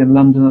to be in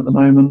London at the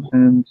moment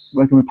and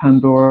working with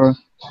Pandora,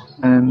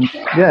 and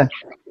yeah.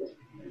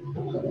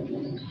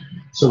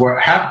 So we're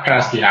half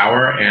past the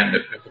hour, and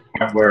at the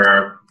point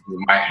where we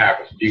might have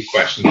a few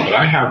questions, but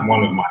I have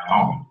one of my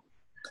own.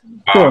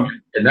 Sure.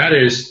 And that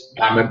is,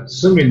 I'm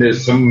assuming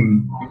there's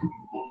some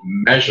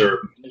measure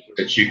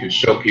that you can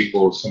show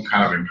people some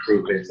kind of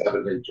improvements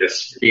other than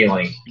just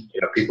feeling,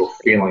 people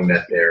feeling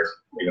that they're,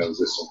 there's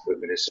this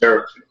improvement.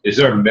 Is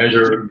there a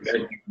measure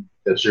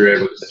that you're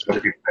able to show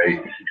people, hey,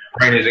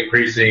 brain is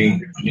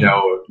increasing,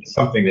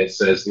 something that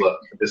says, look,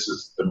 this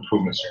is the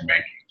improvements you're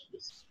making?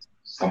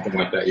 Something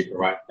like that you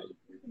provide?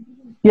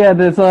 Yeah,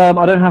 there's I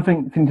don't have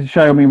anything to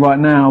show me right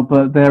now,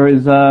 but there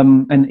is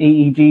an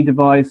EEG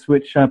device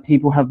which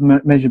people have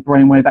measured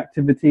brainwave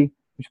activity,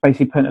 which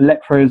basically put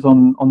electrodes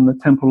on the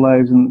temporal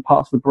lobes and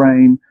parts of the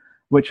brain,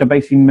 which are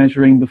basically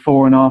measuring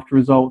before and after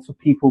results of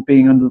people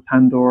being under the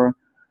Pandora.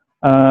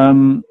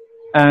 And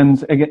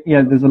again,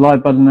 yeah, there's a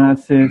live blood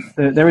analysis.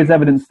 There is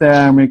evidence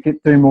there, and we're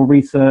doing more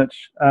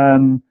research.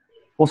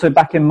 Also,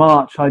 back in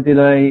March, I did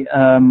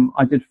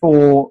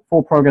four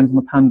programs on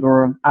the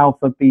Pandora: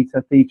 Alpha,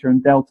 Beta, Theta,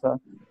 and Delta,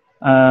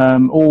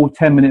 all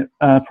 10-minute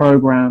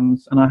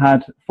programs, and I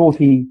had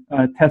 40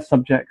 test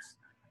subjects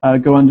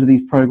go under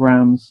these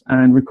programs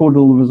and recorded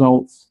all the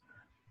results.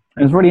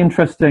 And it's really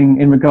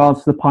interesting in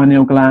regards to the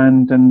pineal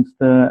gland and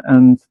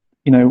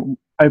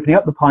opening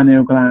up the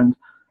pineal gland,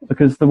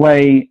 because the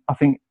way I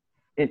think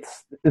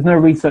there's no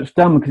research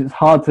done because it's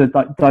hard to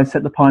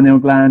dissect the pineal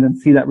gland and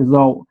see that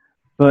result.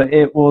 But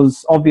it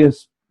was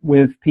obvious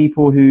with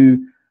people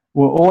who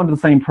were all under the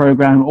same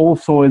program, all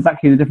saw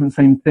exactly the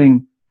same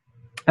thing.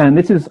 And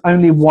this is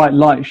only white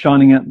light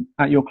shining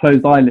at your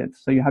closed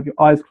eyelids. So you have your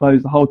eyes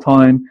closed the whole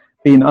time,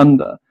 being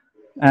under.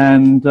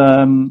 And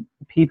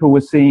people were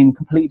seeing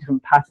completely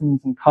different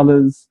patterns and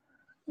colors.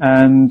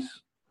 And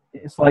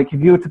it's like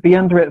if you were to be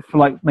under it for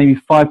like maybe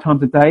 5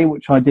 times a day,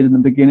 which I did in the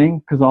beginning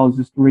because I was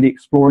just really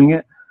exploring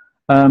it,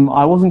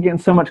 I wasn't getting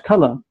so much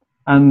color,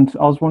 and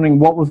I was wondering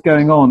what was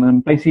going on.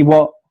 And basically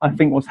what I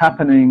think was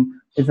happening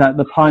is that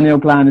the pineal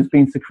gland is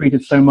being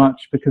secreted so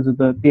much because of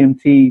the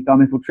DMT,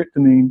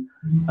 dimethyltryptamine,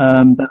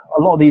 that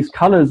a lot of these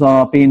colors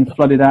are being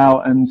flooded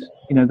out, and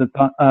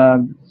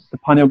the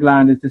pineal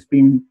gland is just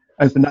being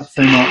opened up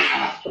so much,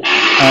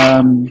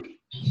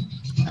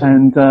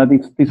 and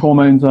these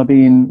hormones are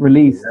being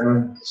released.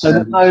 So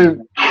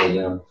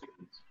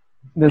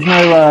there's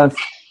no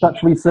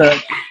such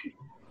research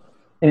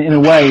in a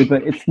way,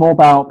 but it's more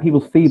about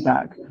people's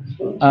feedback.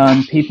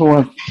 People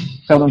have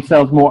felt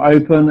themselves more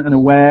open and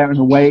aware and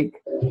awake,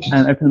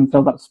 and open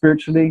themselves up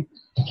spiritually.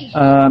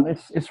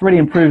 It's really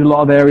improved a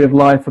lot of area of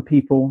life for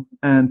people,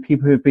 and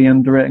people who have been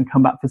under it and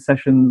come back for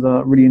sessions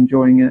are really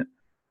enjoying it.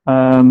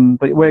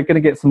 But we're going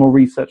to get some more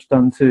research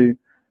done too.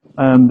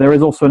 There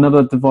is also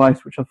another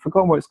device which I've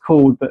forgotten what it's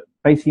called, but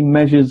basically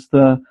measures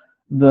the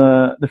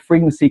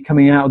frequency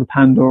coming out of the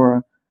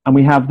Pandora, and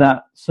we have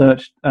that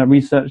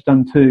research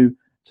done too,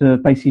 to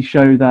basically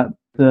show that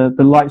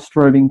the light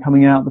strobing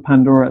coming out of the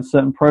Pandora at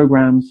certain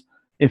programs,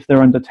 if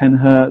they're under 10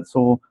 hertz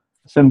or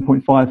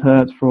 7.5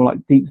 hertz for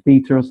like deep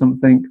theta or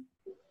something,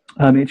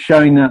 it's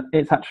showing that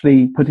it's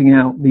actually putting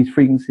out these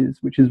frequencies,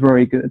 which is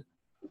very good.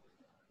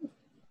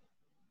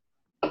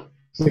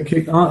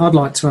 Okay, I'd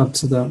like to add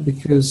to that,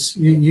 because I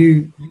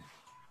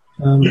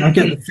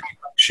get the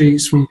feedback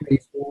sheets from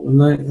people,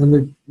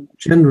 and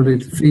generally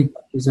the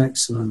feedback is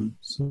excellent.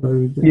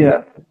 So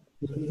yeah,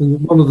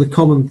 one of the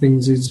common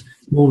things is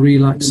more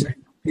relaxing.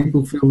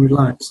 People feel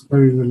relaxed,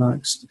 very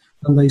relaxed,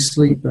 and they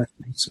sleep better.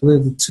 So they're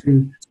the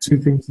two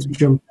things that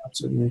jump out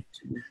at me.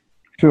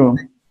 Sure.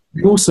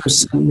 They also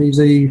sent me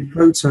the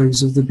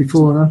photos of the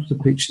before and after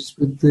pictures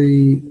with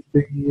the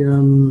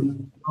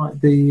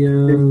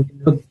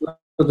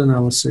blood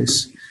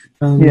analysis.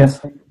 Yes.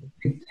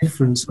 Big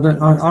difference. I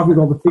haven't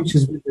got the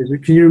pictures with me,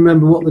 but can you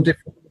remember what the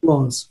difference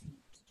was?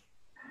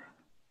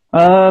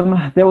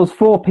 There was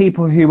 4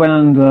 people who went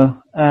under,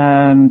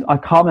 and I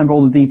can't remember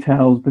all the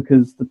details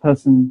because the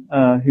person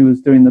who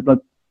was doing the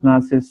blood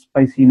analysis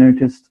basically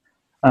noticed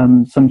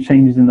some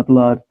changes in the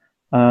blood.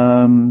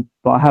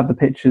 But I have the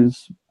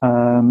pictures,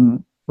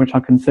 which I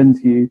can send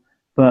to you.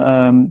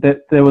 But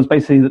there was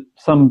basically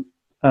some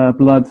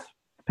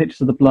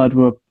pictures of the blood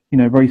were,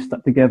 very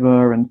stuck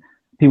together, and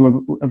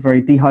people were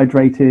very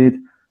dehydrated,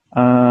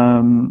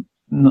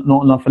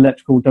 not enough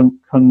electrical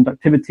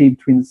conductivity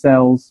between the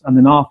cells. And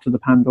then after the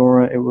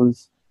Pandora, it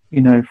was,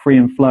 free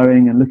and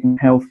flowing and looking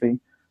healthy.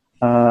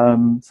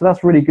 So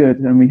that's really good.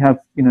 And we have,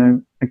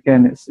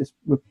 again,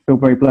 we feel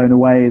very blown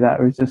away that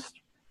it was just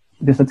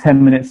a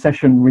 10-minute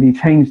session really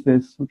changed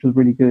this, which was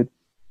really good.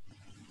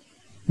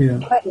 Yeah.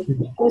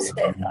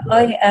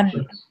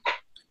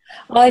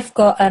 I've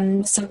got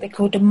something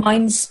called a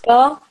mind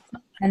spa.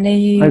 I know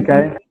you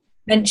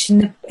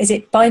mentioned, is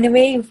it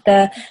binary with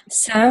the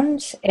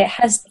sound? It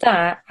has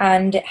that,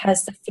 and it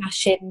has the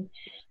flashing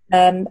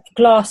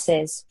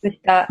glasses. Would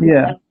that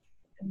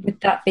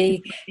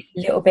be a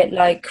little bit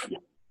like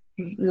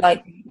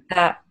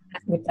that?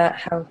 Would that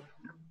help?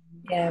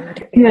 Yeah. Would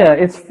it be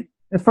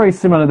It's very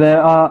similar.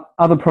 There are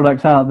other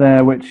products out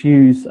there which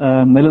use,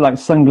 they look like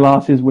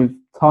sunglasses with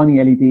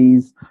tiny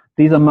LEDs.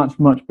 These are much,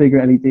 much bigger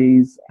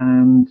LEDs,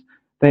 and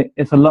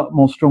it's a lot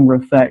more stronger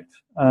effect.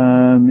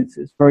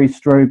 It's very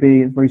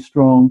stroby, it's very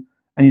strong,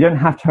 and you don't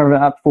have to have it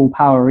at full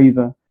power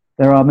either.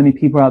 There are many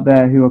people out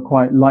there who are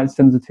quite light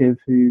sensitive,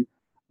 who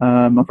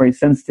are very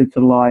sensitive to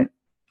light,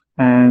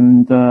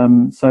 and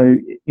so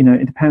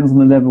it depends on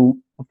the level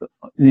of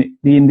the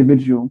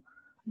individual.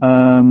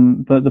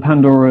 But the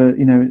Pandora,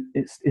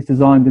 it's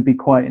designed to be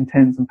quite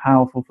intense and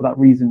powerful for that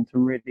reason, to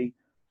really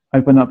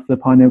open up the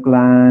pineal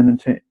gland and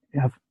to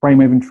have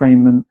brainwave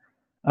entrainment.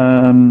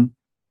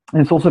 And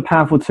it's also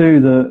powerful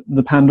too,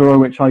 the Pandora,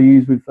 which I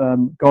use with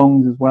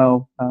gongs as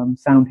well.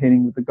 Sound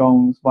healing with the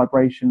gongs,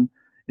 vibration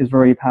is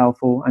very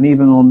powerful, and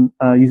even on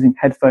using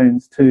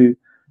headphones too,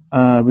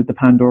 with the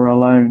Pandora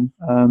alone.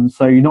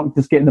 So you're not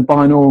just getting the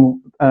binaural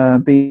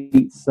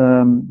beats,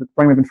 the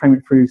brainwave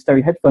entrainment through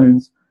stereo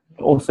headphones,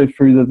 but also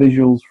through the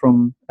visuals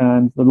from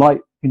the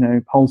light,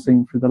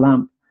 pulsing through the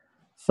lamp.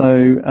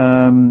 So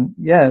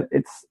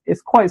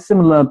it's quite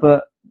similar,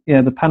 but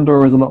the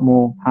Pandora is a lot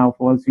more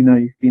powerful, as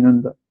you've been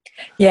under.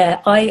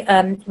 Yeah,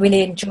 I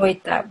really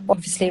enjoyed that.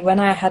 Obviously, when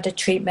I had a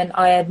treatment,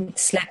 I hadn't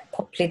slept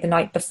properly the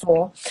night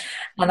before,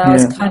 and I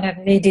was kind of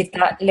needed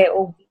that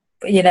little,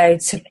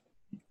 to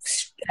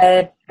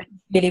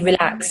really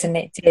relax, and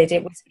it did.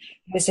 It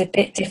was a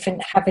bit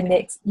different having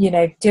it,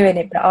 doing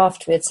it, but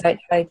afterwards,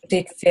 I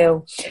did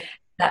feel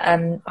that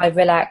I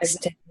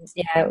relaxed.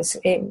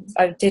 And,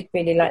 I did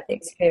really like the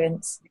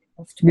experience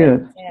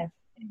afterwards. Yeah.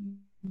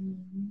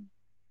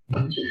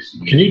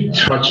 Can you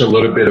touch a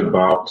little bit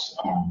about?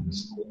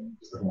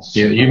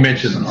 You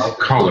mentioned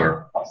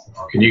color.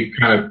 Can you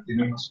kind of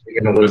speak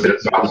a little bit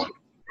about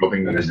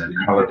probing that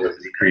the color was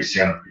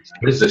decreasing?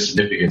 What is the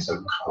significance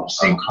of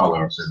seeing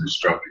colors in the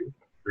structure?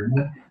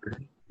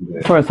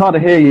 Sorry, it's hard to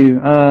hear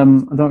you.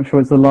 I'm not sure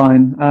it's the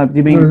line. Do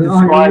you mean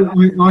describe?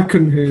 I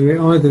couldn't hear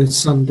it either,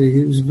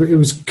 Sunday. It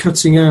was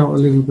cutting out a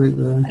little bit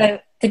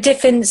there. The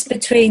difference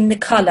between the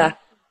colour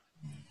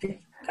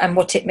and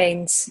what it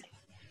means.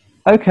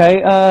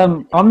 Okay,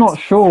 I'm not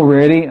sure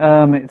really.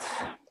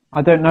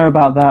 I don't know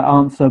about that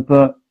answer,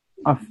 but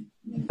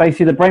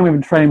basically the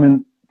brainwave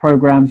entrainment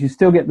programs, you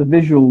still get the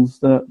visuals,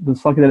 the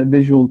psychedelic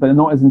visuals, but they're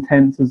not as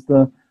intense as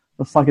the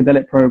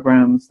psychedelic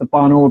programs, the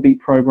binaural beat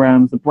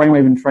programs, the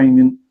brainwave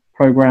entrainment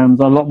programs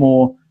are a lot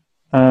more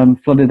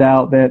flooded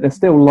out. They're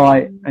still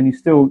light and you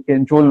still get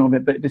enjoyment of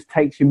it, but it just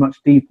takes you much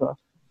deeper.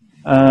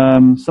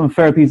 Some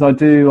therapies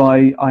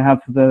I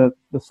have the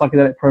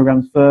psychedelic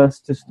programs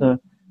first, just to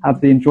have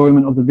the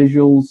enjoyment of the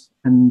visuals,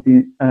 and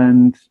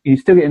you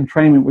still get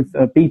entrainment with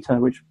beta,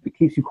 which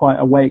keeps you quite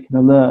awake and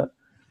alert.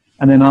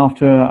 And then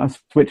after I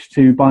switched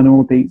to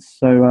binaural beats,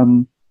 sorry,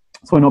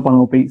 not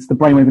binaural beats, the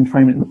brainwave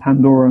entrainment and the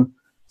Pandora.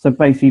 So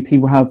basically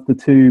people have the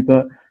two,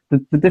 but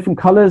the different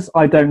colors,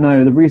 I don't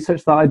know. The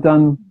research that I've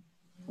done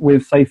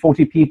with, say,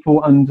 40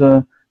 people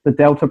under the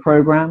Delta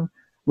program,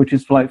 which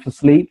is for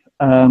sleep,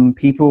 some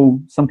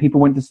people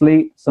went to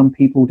sleep, some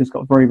people just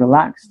got very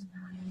relaxed,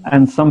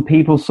 and some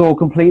people saw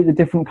completely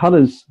different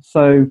colors.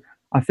 So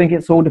I think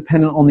it's all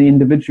dependent on the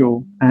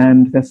individual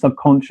and their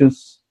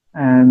subconscious,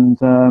 and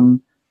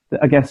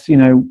I guess,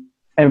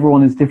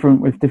 everyone is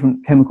different with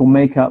different chemical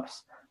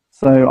makeups.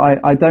 So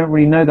I don't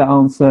really know that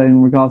answer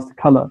in regards to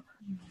color.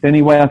 The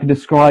only way I could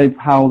describe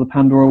how the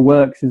Pandora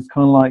works is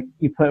kind of like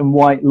you put in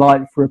white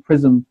light through a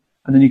prism,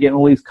 and then you get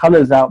all these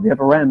colors out the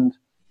other end.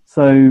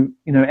 So,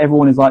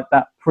 everyone is like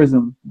that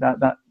prism,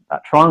 that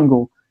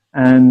triangle,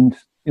 and,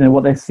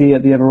 what they see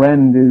at the other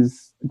end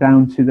is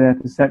down to their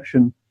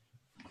perception.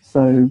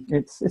 So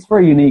it's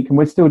very unique, and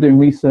we're still doing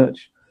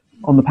research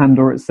on the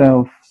Pandora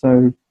itself.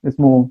 So there's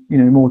more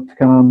to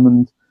come,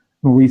 and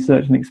more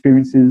research and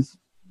experiences.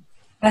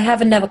 I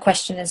have another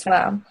question as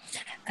well.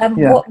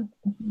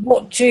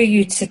 What drew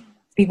you to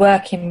be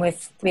working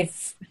with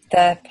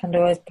the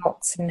Pandora's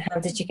box, and how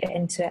did you get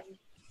into it?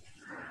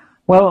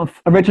 Well,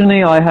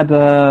 originally I had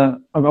a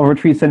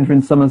retreat centre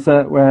in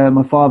Somerset where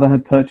my father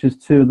had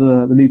purchased two of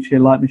the Lucia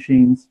light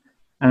machines,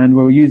 and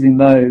we were using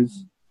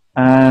those.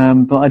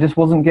 But I just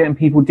wasn't getting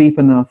people deep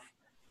enough.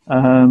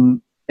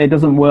 It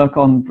doesn't work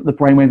on the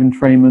brainwave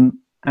entrainment,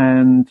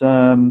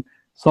 and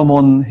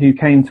someone who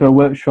came to a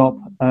workshop,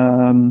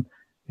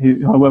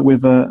 who I work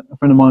with, a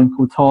friend of mine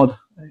called Todd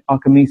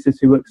Archimedes,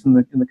 who works in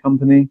the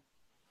company.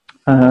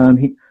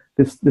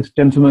 This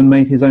gentleman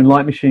made his own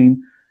light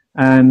machine,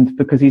 and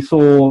because he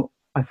saw,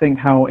 I think,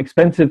 how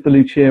expensive the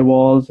Lucia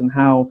was and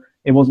how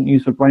it wasn't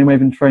used for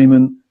brainwave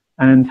entrainment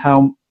and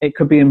how it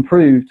could be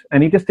improved,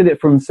 and he just did it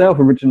for himself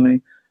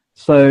originally.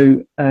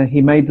 So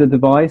he made the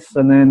device,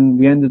 and then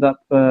we ended up,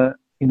 part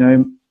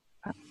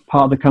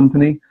of the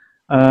company,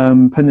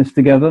 putting this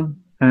together.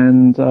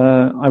 And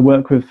I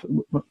work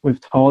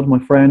with Todd, my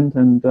friend,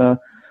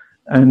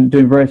 and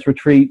doing various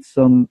retreats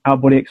on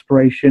out-body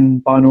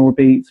exploration, binaural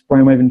beats,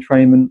 brainwave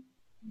entrainment.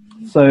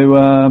 So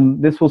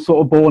this was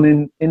sort of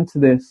born into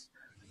this,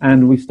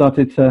 and we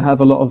started to have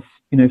a lot of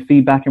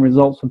feedback and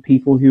results from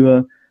people who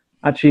are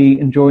actually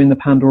enjoying the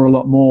Pandora a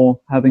lot more,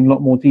 having a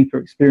lot more deeper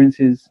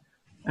experiences.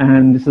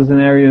 And this is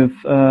an area of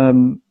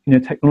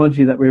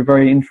technology that we're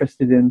very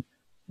interested in,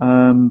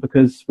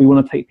 because we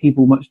want to take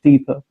people much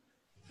deeper.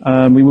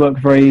 We work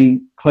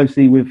very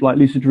closely with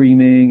lucid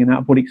dreaming and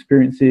out-of-body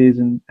experiences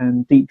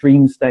and deep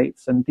dream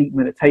states and deep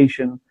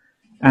meditation.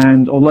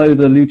 And although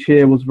the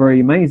Lucia was very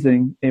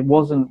amazing, it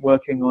wasn't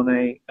working on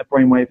a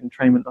brainwave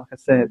entrainment, like I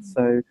said.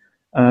 So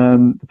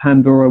the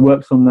Pandora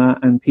works on that,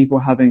 and people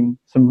are having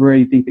some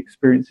very deep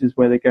experiences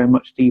where they go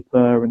much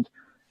deeper, and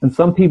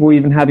some people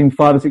even having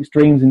 5 or 6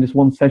 dreams in just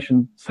one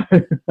session. So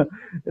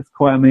it's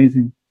quite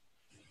amazing.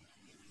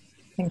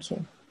 Thank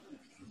you.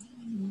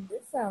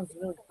 This sounds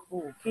really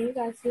cool. Can you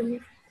guys hear me?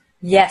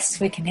 Yes,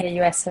 we can hear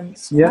you,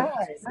 Essence. Yeah.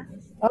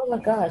 Oh my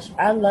gosh,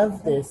 I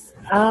love this.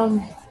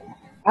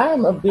 I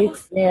am a big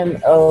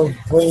fan of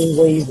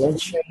brainwave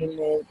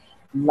entrainment,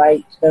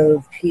 light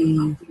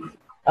therapy,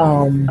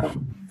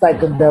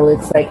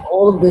 psychedelics, like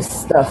all of this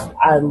stuff.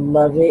 I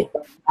love it.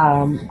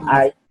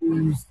 I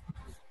use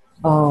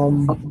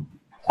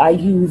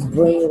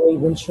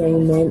brainwave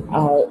entrainment.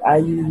 I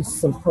use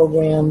some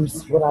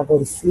programs when I go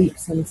to sleep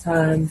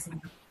sometimes.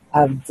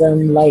 I've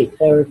done light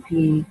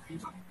therapy.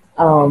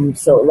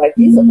 So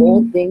these are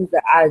all things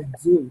that I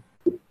do,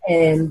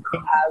 and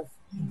I've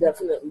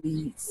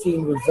definitely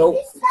seen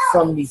results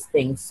from these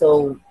things.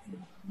 So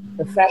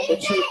the fact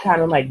that you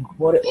kind of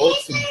brought it all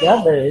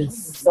together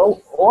is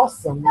so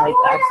awesome. I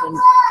can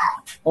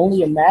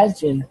only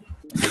imagine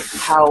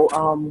how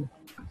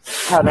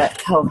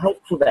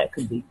helpful that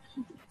could be.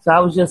 So I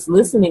was just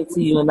listening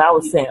to you, and I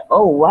was saying,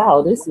 "Oh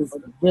wow, this is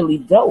really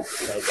dope.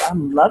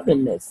 I'm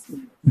loving this."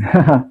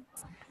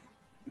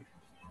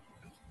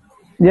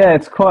 Yeah,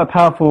 it's quite a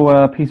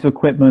powerful piece of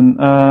equipment.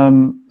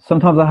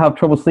 Sometimes I have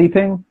trouble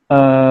sleeping,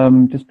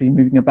 just be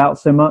moving about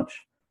so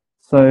much.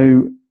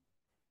 So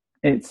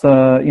it's,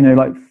 for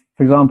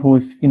example,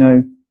 if,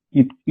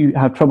 you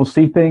have trouble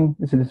sleeping,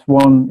 this is just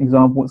one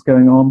example of what's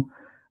going on.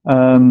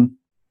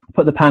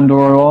 Put the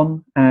Pandora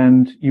on,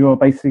 and you are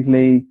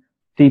basically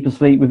deep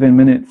asleep within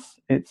minutes.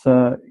 It's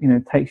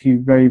takes you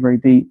very, very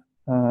deep,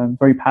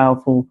 very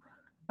powerful,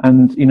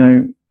 and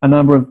a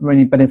number of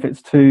many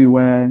benefits too,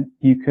 where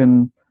you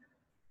can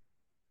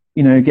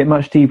get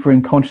much deeper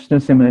in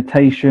consciousness, in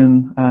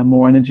meditation,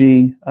 more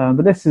energy.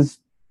 But this is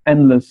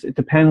endless. It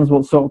depends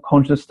what sort of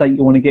conscious state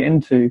you want to get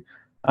into.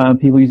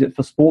 People use it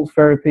for sports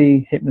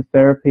therapy,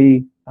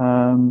 hypnotherapy.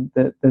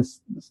 There's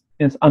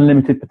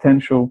unlimited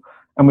potential,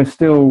 and we're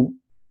still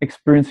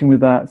experiencing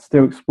with that,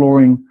 still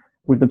exploring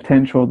with the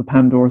potential of the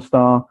Pandora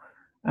star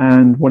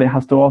and what it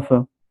has to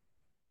offer.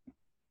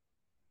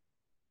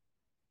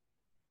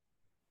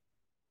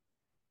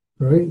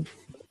 Great.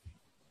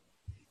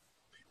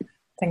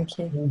 Thank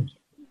you.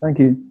 Thank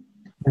you.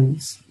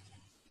 Thanks.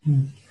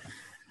 Can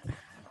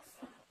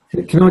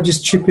I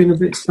just chip in a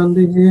bit,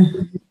 Sandy,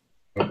 here?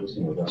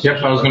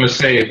 Yep, I was going to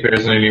say, if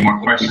there's any more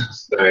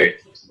questions,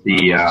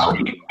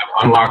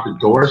 unlock the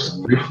doors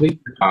briefly,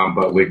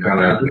 but we're going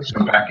to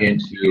come back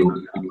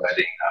into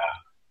letting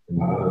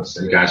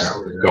you guys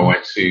go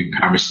into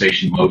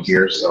conversation mode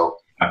here. So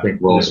I think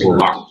we'll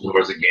lock the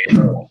doors again.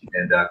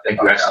 And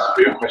thank you guys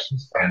for your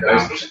questions. And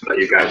let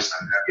you guys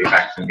get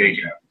back to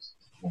engaging.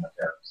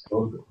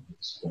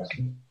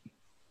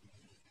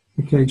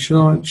 Okay,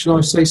 shall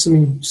I say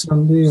something,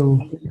 Sandy? Or?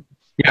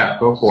 Yeah,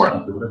 go for it.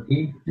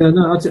 Yeah,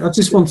 no, I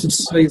just wanted to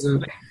say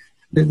that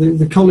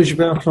the College of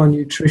Alkaline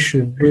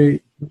Nutrition,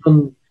 we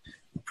run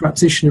a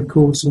practitioner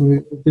course, and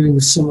we're doing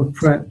the summer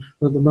prep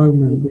at the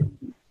moment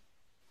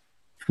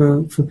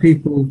for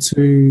people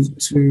to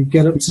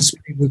get up to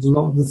speed with a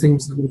lot of the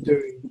things that we're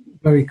doing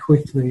very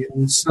quickly.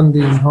 And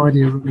Sandy and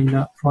Heidi are running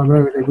that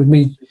primarily, with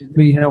me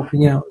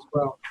helping out as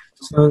well.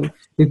 So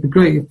it'd be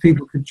great if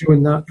people could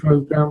join that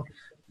program.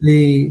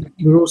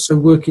 We're also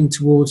working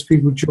towards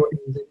people joining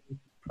the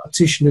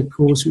practitioner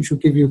course, which will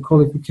give you a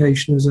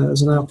qualification as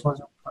an alkaline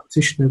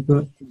practitioner.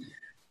 But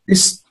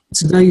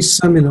today's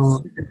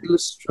seminar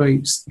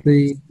illustrates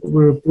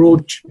we're a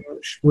broad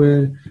church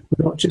where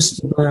we're not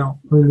just about,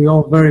 we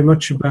are very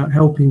much about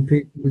helping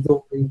people with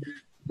all the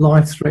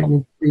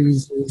life-threatening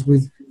diseases,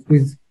 with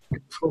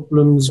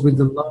problems with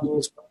the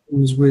lungs,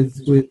 problems with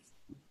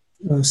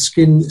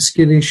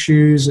skin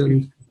issues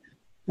and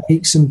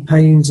aches and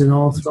pains and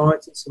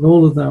arthritis and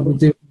all of that. We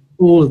do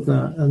all of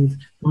that, and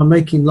by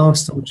making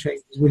lifestyle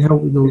changes, we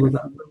help with all of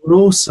that. But we're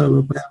also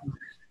about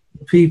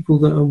the people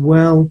that are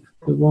well,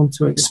 that want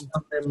to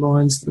expand their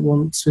minds, that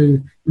want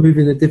to move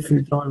in a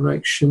different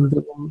direction,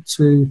 that want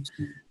to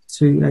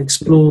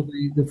explore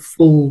the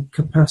full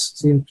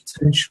capacity and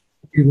potential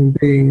of a human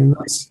being. And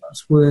that's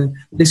where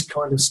this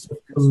kind of stuff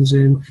comes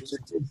in. It's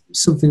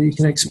something that you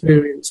can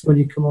experience when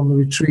you come on the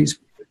retreats,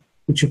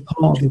 which are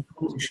part of the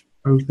practitioner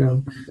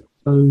program.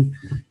 So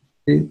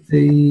I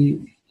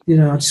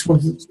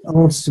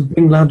wanted to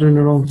bring Ladrhyn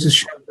along to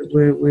show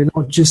that we're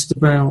not just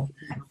about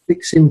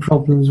fixing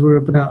problems. We're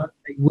about,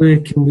 okay, where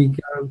can we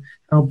go?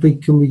 How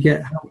big can we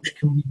get? How much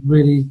can we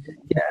really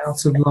get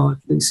out of life?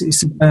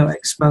 It's about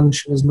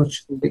expansion as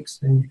much as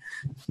fixing.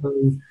 So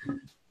it's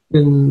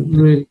been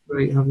really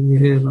great having you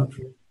here,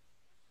 Ladrhyn.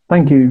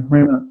 Thank you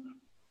very much.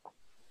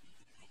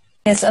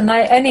 Yes, and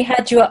I only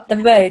had you up the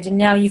road, and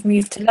now you've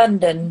moved to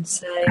London.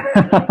 So.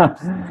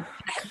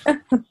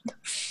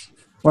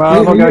 Well,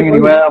 I'm not going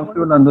anywhere. I'm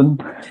still in London.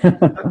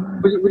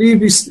 Will you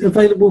be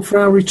available for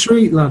our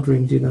retreat,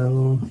 Ladrhyn, do you know?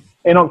 Or?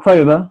 In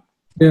October?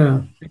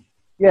 Yeah.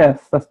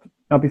 Yes,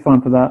 I'll be fine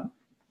for that.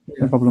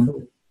 No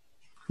problem.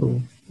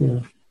 Cool. Yeah.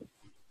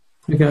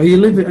 Okay. Are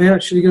you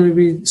actually going to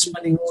be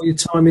spending all your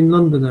time in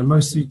London then?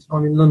 Most of your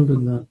time in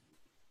London then?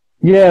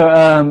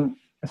 Yeah.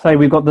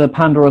 We've got the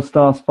Pandora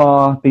Star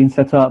Spa being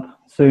set up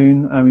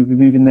soon, and we'll be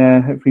moving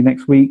there hopefully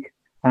next week.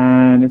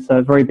 And it's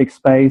a very big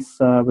space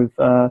with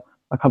a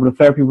couple of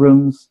therapy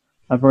rooms,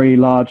 a very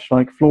large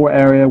floor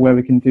area where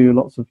we can do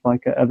lots of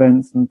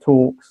events and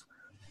talks.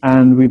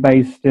 And we're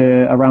based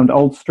around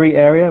Old Street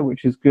area,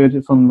 which is good.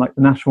 It's on the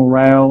National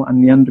Rail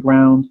and the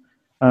Underground,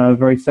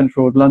 very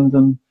central of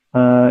London,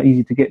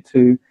 easy to get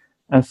to.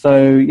 I want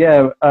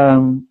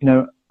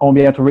to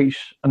be able to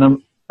reach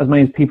as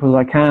many people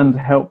as I can to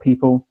help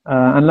people.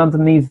 And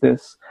London needs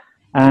this,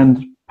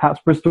 and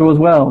perhaps Bristol as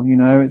well.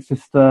 It's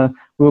just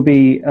we'll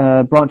be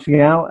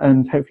branching out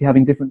and hopefully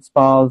having different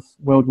spas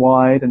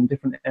worldwide and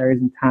different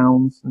areas and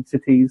towns and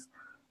cities.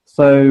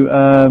 So,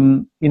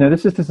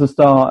 this is just a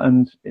start,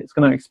 and it's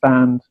going to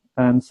expand.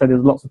 And so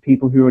there's lots of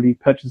people who already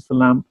purchased the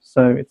lamp.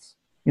 So it's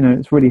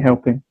really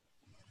helping.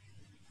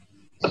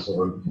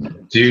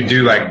 Do you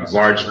do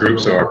large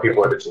groups, or are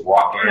people able to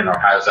walk in, or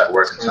how does that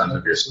work in terms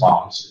of your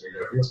spas?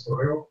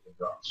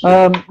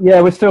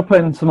 We're still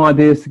putting some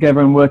ideas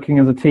together and working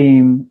as a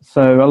team.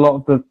 So a lot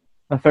of the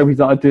therapies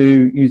that I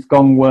do use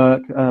gong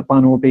work,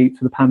 binaural beats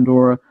to the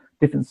Pandora,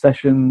 different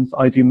sessions.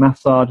 I do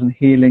massage and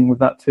healing with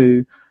that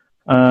too.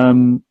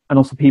 And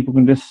also people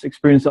can just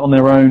experience it on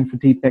their own for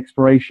deep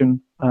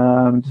exploration,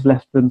 just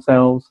left to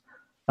themselves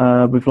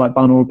with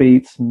binaural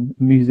beats and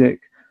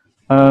music.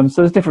 So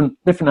there's different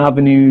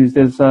avenues.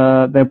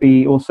 There'll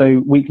be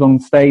also week-long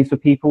stays for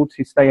people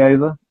to stay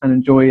over and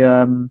enjoy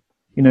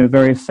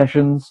various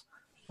sessions.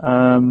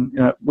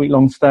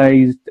 Week-long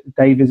stays,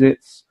 day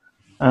visits.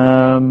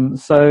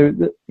 So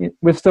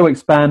we're still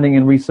expanding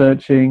and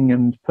researching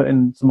and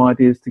putting some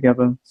ideas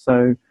together.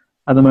 So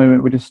at the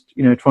moment, we're just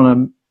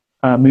trying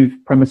to move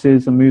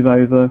premises and move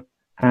over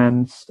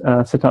and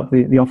set up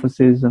the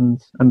offices and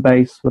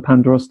base for the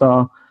Pandora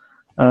Star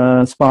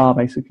spa,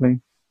 basically.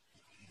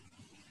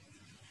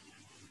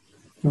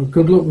 Well,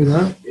 good luck with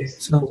that.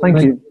 So, thank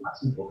you.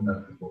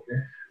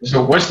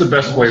 So what's the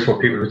best way for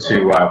people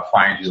to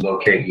find you,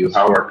 locate you?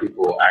 How are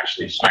people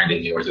actually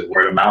finding you? Is it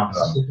word of mouth?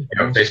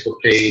 Facebook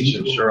page,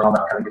 I'm sure, all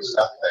that kind of good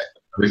stuff.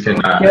 We can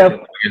get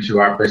to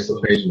our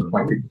Facebook page and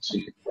point people to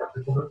you.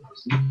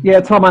 Yeah,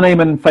 type my name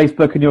in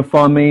Facebook and you'll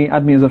find me.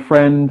 Add me as a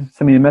friend,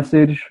 send me a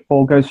message,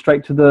 or go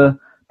straight to the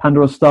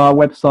Pandora Star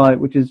website,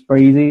 which is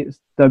very easy.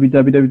 It's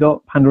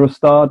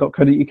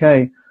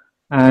www.pandorastar.co.uk,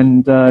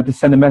 and just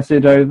send a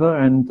message over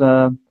and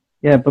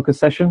book a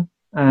session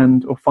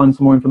or find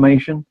some more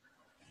information.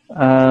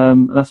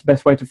 That's the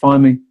best way to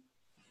find me.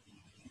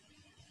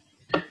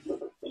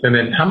 And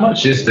then how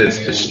much is this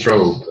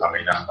strobe? I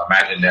mean, I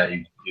imagine that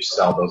you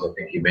sell those. I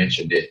think you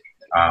mentioned it.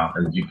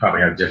 And you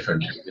probably have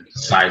different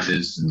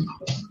sizes and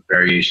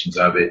variations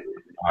of it.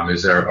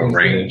 Is there a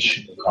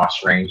range,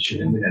 cost range?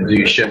 And do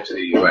you ship to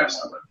the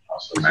U.S.?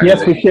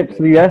 Yes, we ship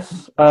to the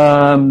US.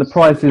 The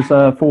price is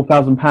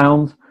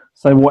 £4,000.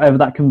 So whatever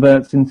that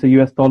converts into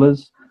US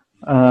dollars,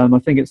 I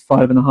think it's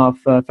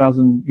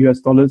 $5,500 US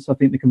dollars. I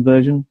think the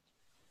conversion,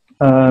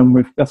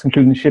 that's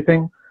including the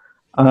shipping.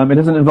 It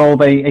doesn't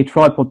involve a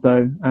tripod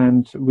though,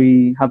 and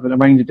we have a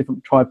range of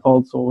different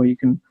tripods, or you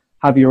can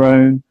have your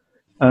own.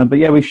 But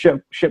yeah, we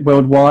ship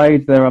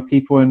worldwide. There are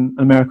people in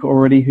America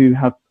already who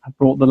have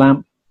brought the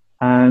lamp,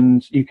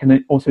 and you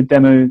can also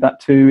demo that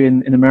too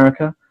in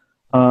America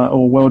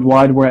or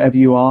worldwide, wherever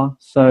you are.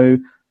 So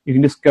you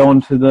can just go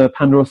onto the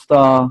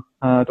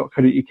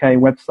pandorastar.co.uk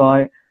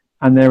website,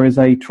 and there is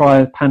a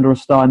Try Pandora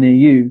Star near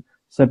you.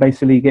 So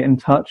basically get in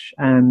touch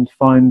and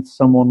find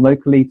someone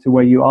locally to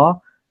where you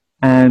are,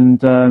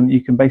 and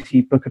you can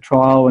basically book a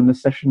trial and a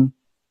session.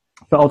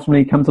 But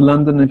ultimately come to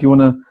London if you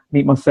want to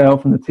meet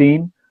myself and the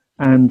team,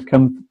 and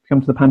come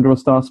to the Pandora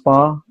Star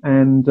Spa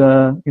and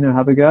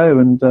have a go.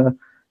 And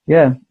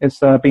it's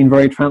been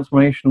very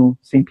transformational,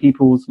 seeing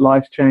people's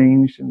lives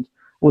change and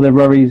all their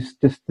worries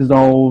just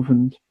dissolve,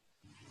 and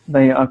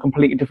they are a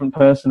completely different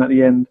person at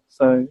the end.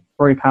 So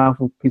very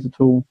powerful piece of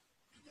tool.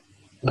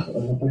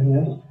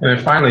 And then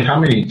finally, how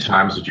many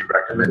times would you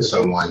recommend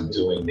someone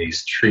doing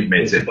these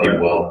treatments, if you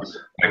will,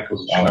 like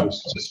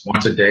just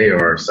once a day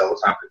or several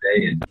times a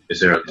day? And is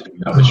there,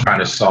 they're trying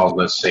to solve,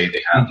 let's say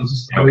they have a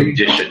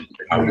condition,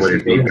 would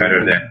it be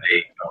better that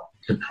they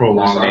to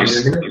prolong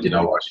these,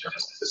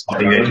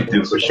 something that you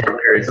do for short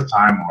periods of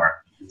time,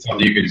 or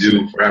something you can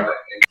do forever?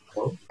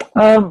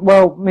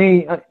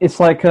 It's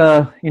like,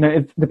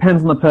 it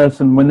depends on the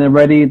person. When they're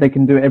ready, they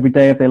can do it every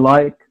day if they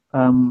like.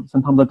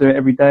 Sometimes I do it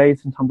every day,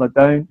 sometimes I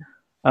don't.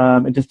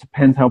 It just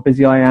depends how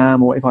busy I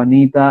am or if I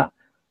need that.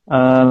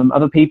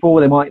 Other people,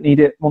 they might need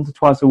it once or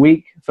twice a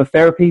week. For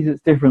therapies,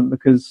 it's different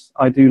because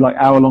I do like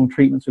hour-long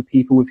treatments with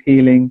people with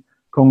healing,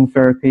 gong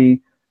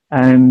therapy,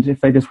 and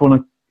if they just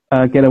want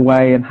to get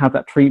away and have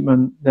that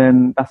treatment,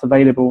 then that's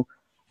available.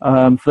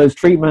 For those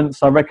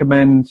treatments, I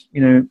recommend,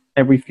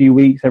 every few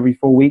weeks, every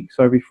 4 weeks,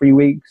 or every 3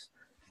 weeks,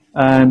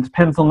 and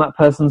depends on that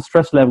person's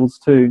stress levels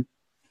too.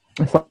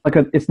 It's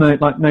no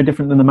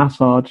different than a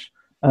massage,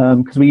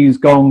 because we use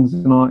gongs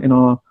in my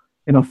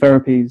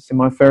therapies.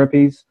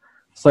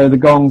 So the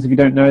gongs, if you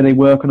don't know, they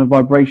work on a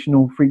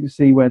vibrational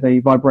frequency where they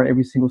vibrate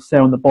every single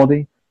cell in the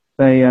body.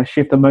 They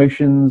shift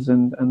emotions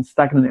and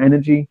stagnant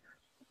energy.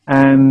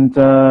 And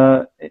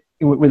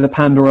with the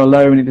Pandora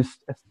alone,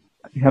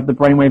 you have the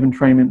brainwave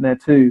entrainment there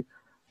too.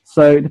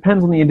 So it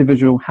depends on the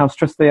individual, how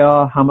stressed they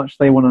are, how much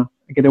they want to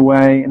get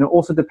away, and it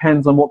also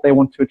depends on what they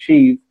want to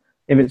achieve.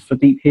 If it's for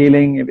deep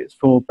healing, if it's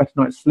for better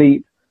night's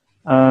sleep,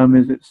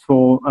 if it's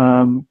for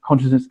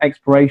consciousness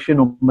exploration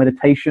or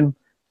meditation.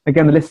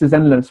 Again, the list is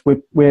endless.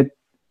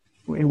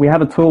 We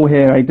have a tool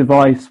here, a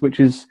device, which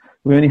is,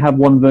 we only have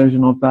one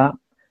version of that.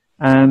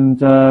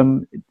 And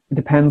it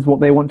depends what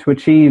they want to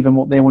achieve and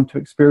what they want to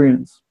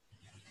experience.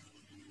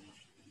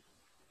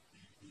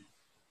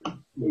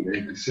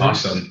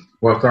 Awesome.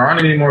 Well, if there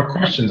aren't any more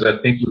questions, I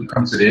think we've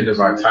come to the end of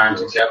our time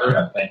together.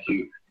 I thank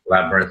you,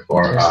 Ladrhyn,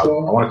 for, I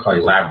want to call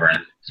you Ladrhyn.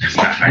 It's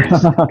not how you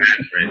say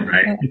Ladrhyn,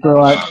 right? It's all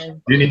right.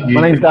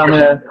 My name's down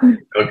there.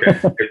 Okay.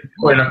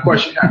 Well, and of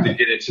course, you have to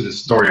get into the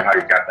story of how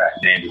you got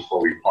that name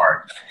before we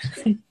part.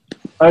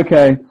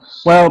 Okay.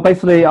 Well,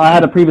 basically, I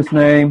had a previous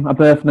name, a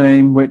birth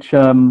name, which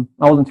I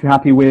wasn't too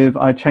happy with.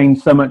 I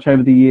changed so much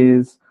over the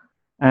years,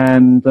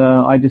 and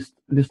I just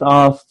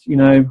asked,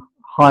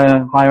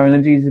 higher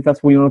energies, if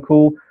that's what you want to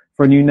call,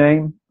 for a new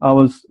name.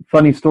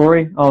 Funny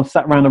story, I was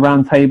sat around a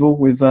round table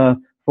with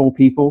 4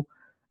 people,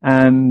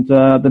 and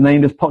the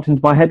name just popped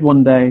into my head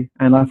one day,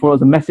 and I thought it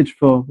was a message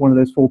for one of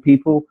those 4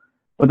 people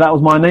but that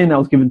was my name that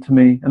was given to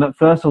me. And at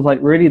first I was like,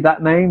 really,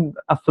 that name?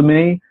 That's for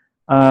me?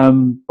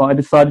 But I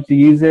decided to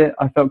use it.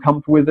 I felt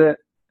comfortable with it,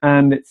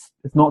 and it's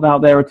not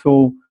out there at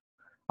all.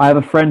 I have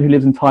a friend who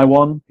lives in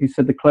Taiwan who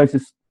said the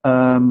closest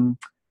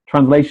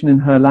translation in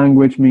her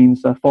language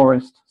means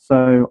forest.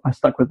 So I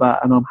stuck with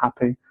that, and I'm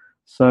happy.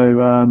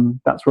 So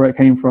that's where it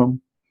came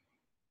from.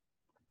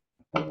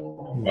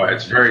 Well,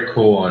 it's very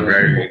cool and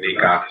very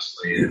unique,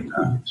 obviously, and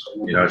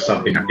it's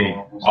something I think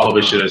all of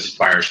us should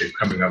aspire to,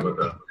 coming up with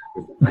a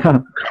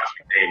cosmic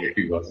name, if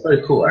you will. It's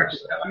very cool,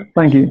 actually.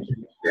 Thank you.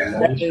 Yeah,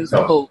 that is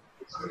cool.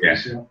 Yeah.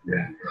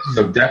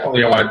 So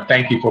definitely, I want to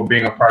thank you for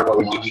being a part of what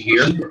we do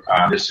here.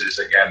 This is,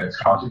 again, the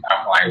Cosmic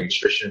Alkaline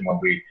Nutrition, when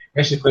we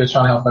basically are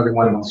trying to help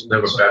everyone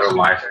live a better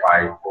life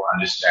by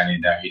understanding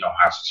that you don't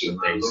have to do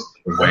things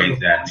the way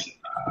that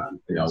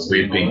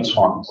we've been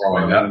taught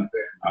growing up.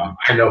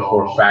 I know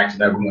for a fact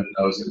that everyone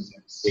knows that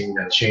seeing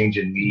a change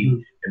in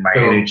me, in my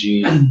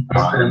energy, and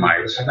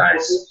I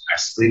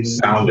sleep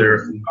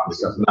sounder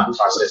because I'm not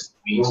processed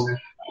meat.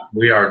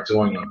 We are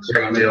doing a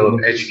great deal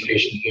of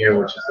education here,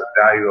 which is the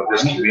value of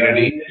this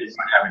community.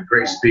 I'm having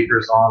great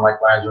speakers on like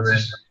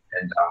Ladrhyn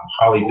and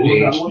Holly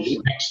Page.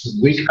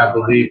 Next week, I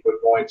believe we're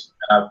going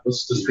to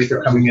what's the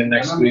speaker coming in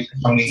next week?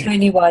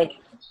 Tony White.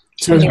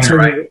 Tony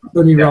White.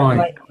 Tony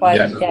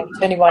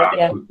White,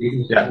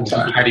 Yeah.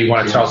 How do you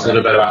want to tell us a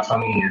little bit about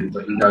Tony? And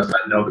he does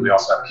not know that we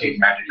also have Kate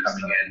Magic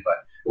coming in,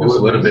 but just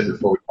a little bit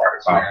before we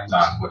part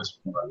about what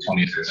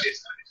Tony is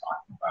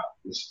talking about.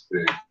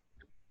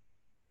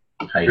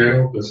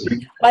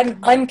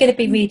 I'm going to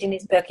be reading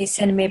his book. He's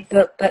sending me a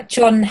book, but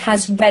John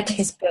has read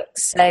his book,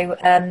 so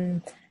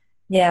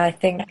I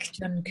think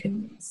John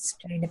could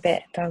explain a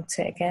bit about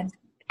it again.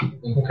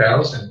 Okay,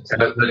 listen.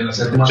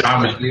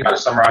 John, we got to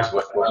summarize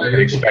what we can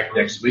expect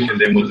next week, and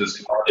then we'll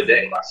just call it a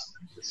day.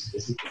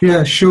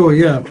 Yeah, sure.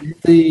 Yeah,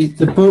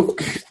 the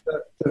book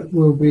that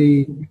will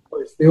be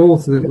the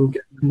author that will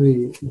get to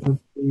me.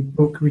 The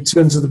book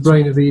Return to the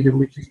Brain of Eden,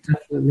 which is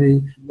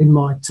definitely in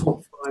my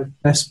top 5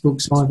 best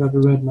books I've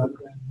ever read, and I've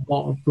read a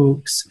lot of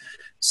books.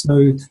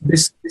 So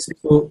this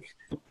book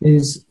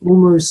is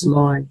almost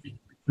like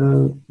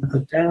a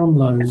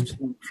download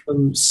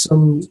from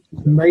some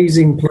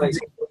amazing place.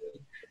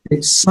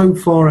 It's so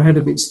far ahead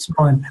of its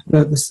time.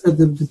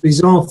 The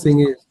bizarre thing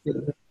is,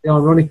 the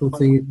ironical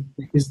thing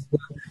is that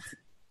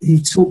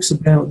he talks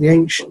about the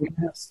ancient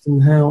past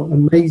and how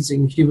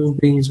amazing human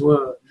beings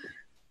were.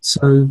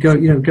 So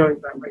going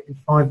back maybe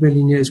 5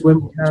 million years,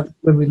 when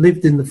we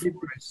lived in the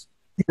forest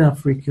in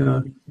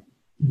Africa,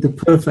 the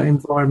perfect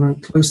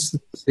environment, close to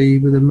the sea,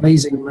 with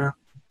amazing mountains,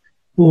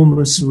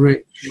 almost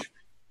rich,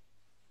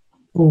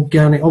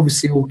 organic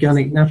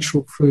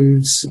natural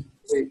foods,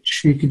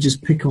 which you could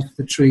just pick off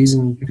the trees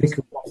and pick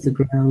up off the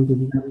ground.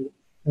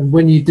 And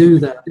when you do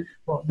that,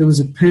 there was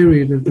a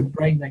period of the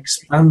brain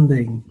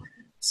expanding.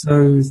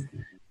 So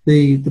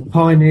the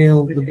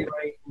pineal, the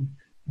brain,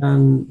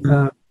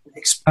 and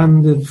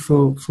expanded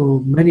for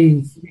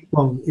many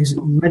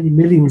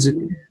millions of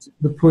years, to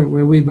the point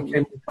where we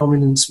became the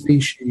dominant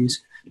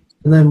species.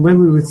 And then when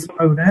we were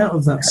thrown out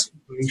of that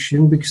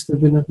situation, because there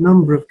have been a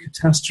number of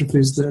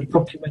catastrophes that are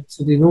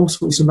documented in all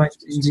sorts of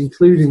magazines,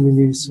 including the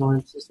New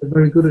Scientist, they're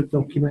very good at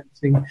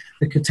documenting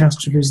the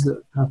catastrophes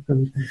that have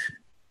happened.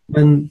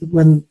 When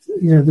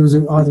there was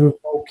either a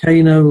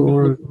volcano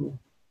or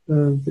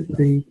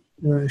the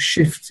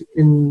shift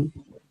in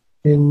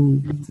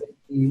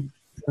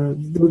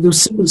there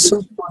was some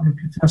kind of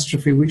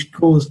catastrophe which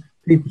caused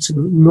people to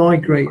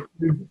migrate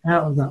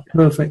out of that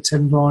perfect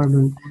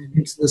environment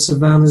into the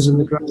savannas and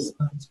the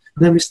grasslands.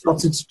 And then we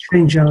started to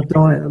change our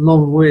diet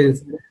along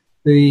with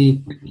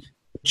the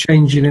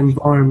changing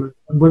environment.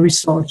 And when we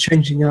started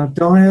changing our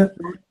diet,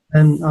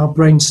 and our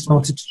brain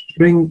started to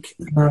shrink,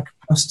 and our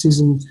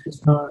capacities and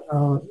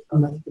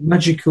the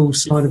magical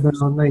side of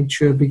our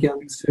nature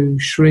began to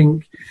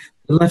shrink.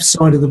 The left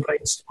side of the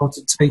brain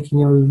started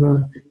taking over,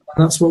 and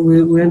that's what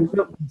we ended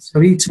up with. So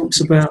he talks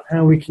about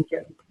how we can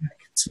get back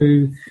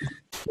to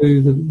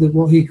the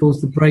what he calls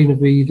the brain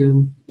of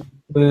Eden,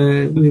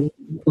 where we're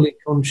fully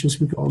conscious,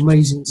 we've got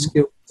amazing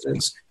skill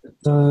sets.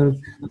 Now,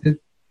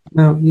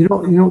 you're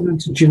not going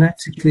to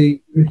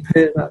genetically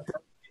repair that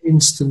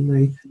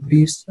instantly, but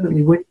you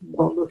certainly, when you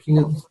start looking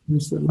at the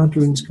things that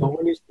Ladrhyn's got,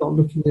 when you start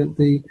looking at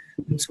the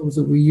tools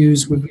that we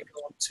use with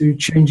regard to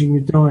changing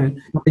your diet,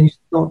 then you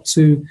start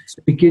to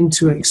begin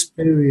to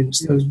experience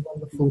those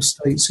wonderful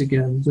states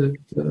again,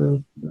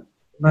 the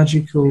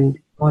magical,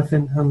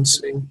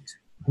 life-enhancing,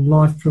 and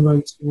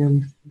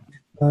life-promoting,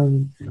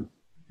 and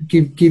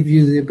give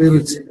you the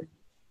ability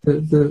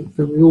that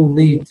we all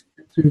need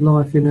through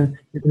life in a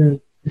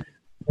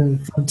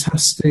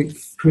fantastic,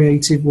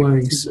 creative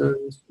way. So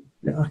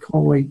I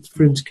can't wait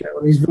for him to get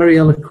on. He's very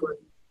eloquent.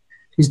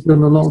 He's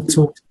done a lot of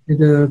talk. He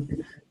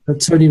did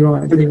Tony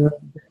Wright did a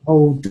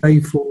whole day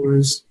for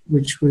us,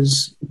 which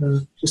was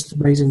just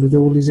amazing with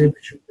all his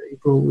imagery that he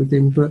brought with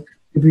him. But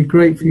it'd be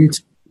great for you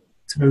to,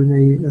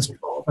 Tony, as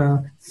part of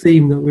our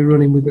theme that we're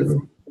running with it,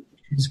 which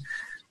is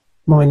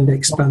mind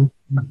expansion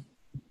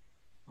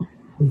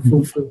and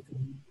fulfillment.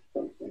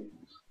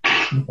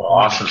 Well,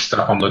 awesome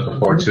stuff. I'm looking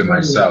forward to it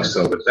myself.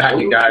 So with that,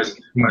 you guys, I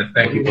want to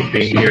thank you for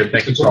being here.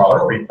 Thank you to all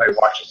our replay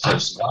watchers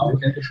as well.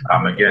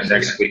 Again,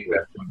 next week,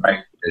 right,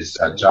 as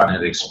John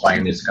had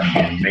explained, it's going to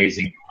be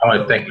amazing. I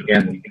want to thank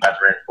again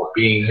Ladrhyn for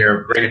being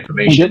here. Great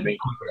information. Looking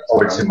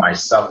forward to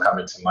myself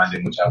coming to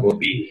London, which I will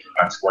be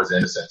towards the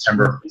end of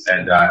September,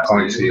 and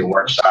going to your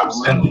workshops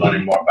and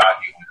learning more about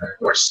you. Of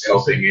course,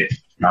 scoping it.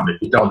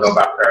 If you don't know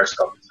about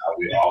Periscope, it's how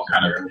we all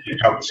kind of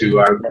help to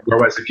grow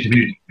as a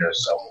community here.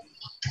 So,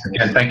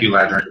 again, thank you,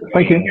 Ladrhyn, for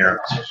being here.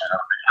 And on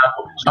behalf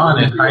of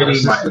John and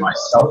Heidi,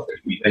 myself,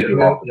 we thank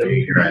you all for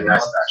being here. And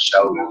that's our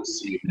show. We will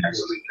see you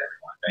next week,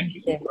 everyone. Thank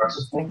you. Yeah,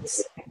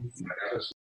 thanks.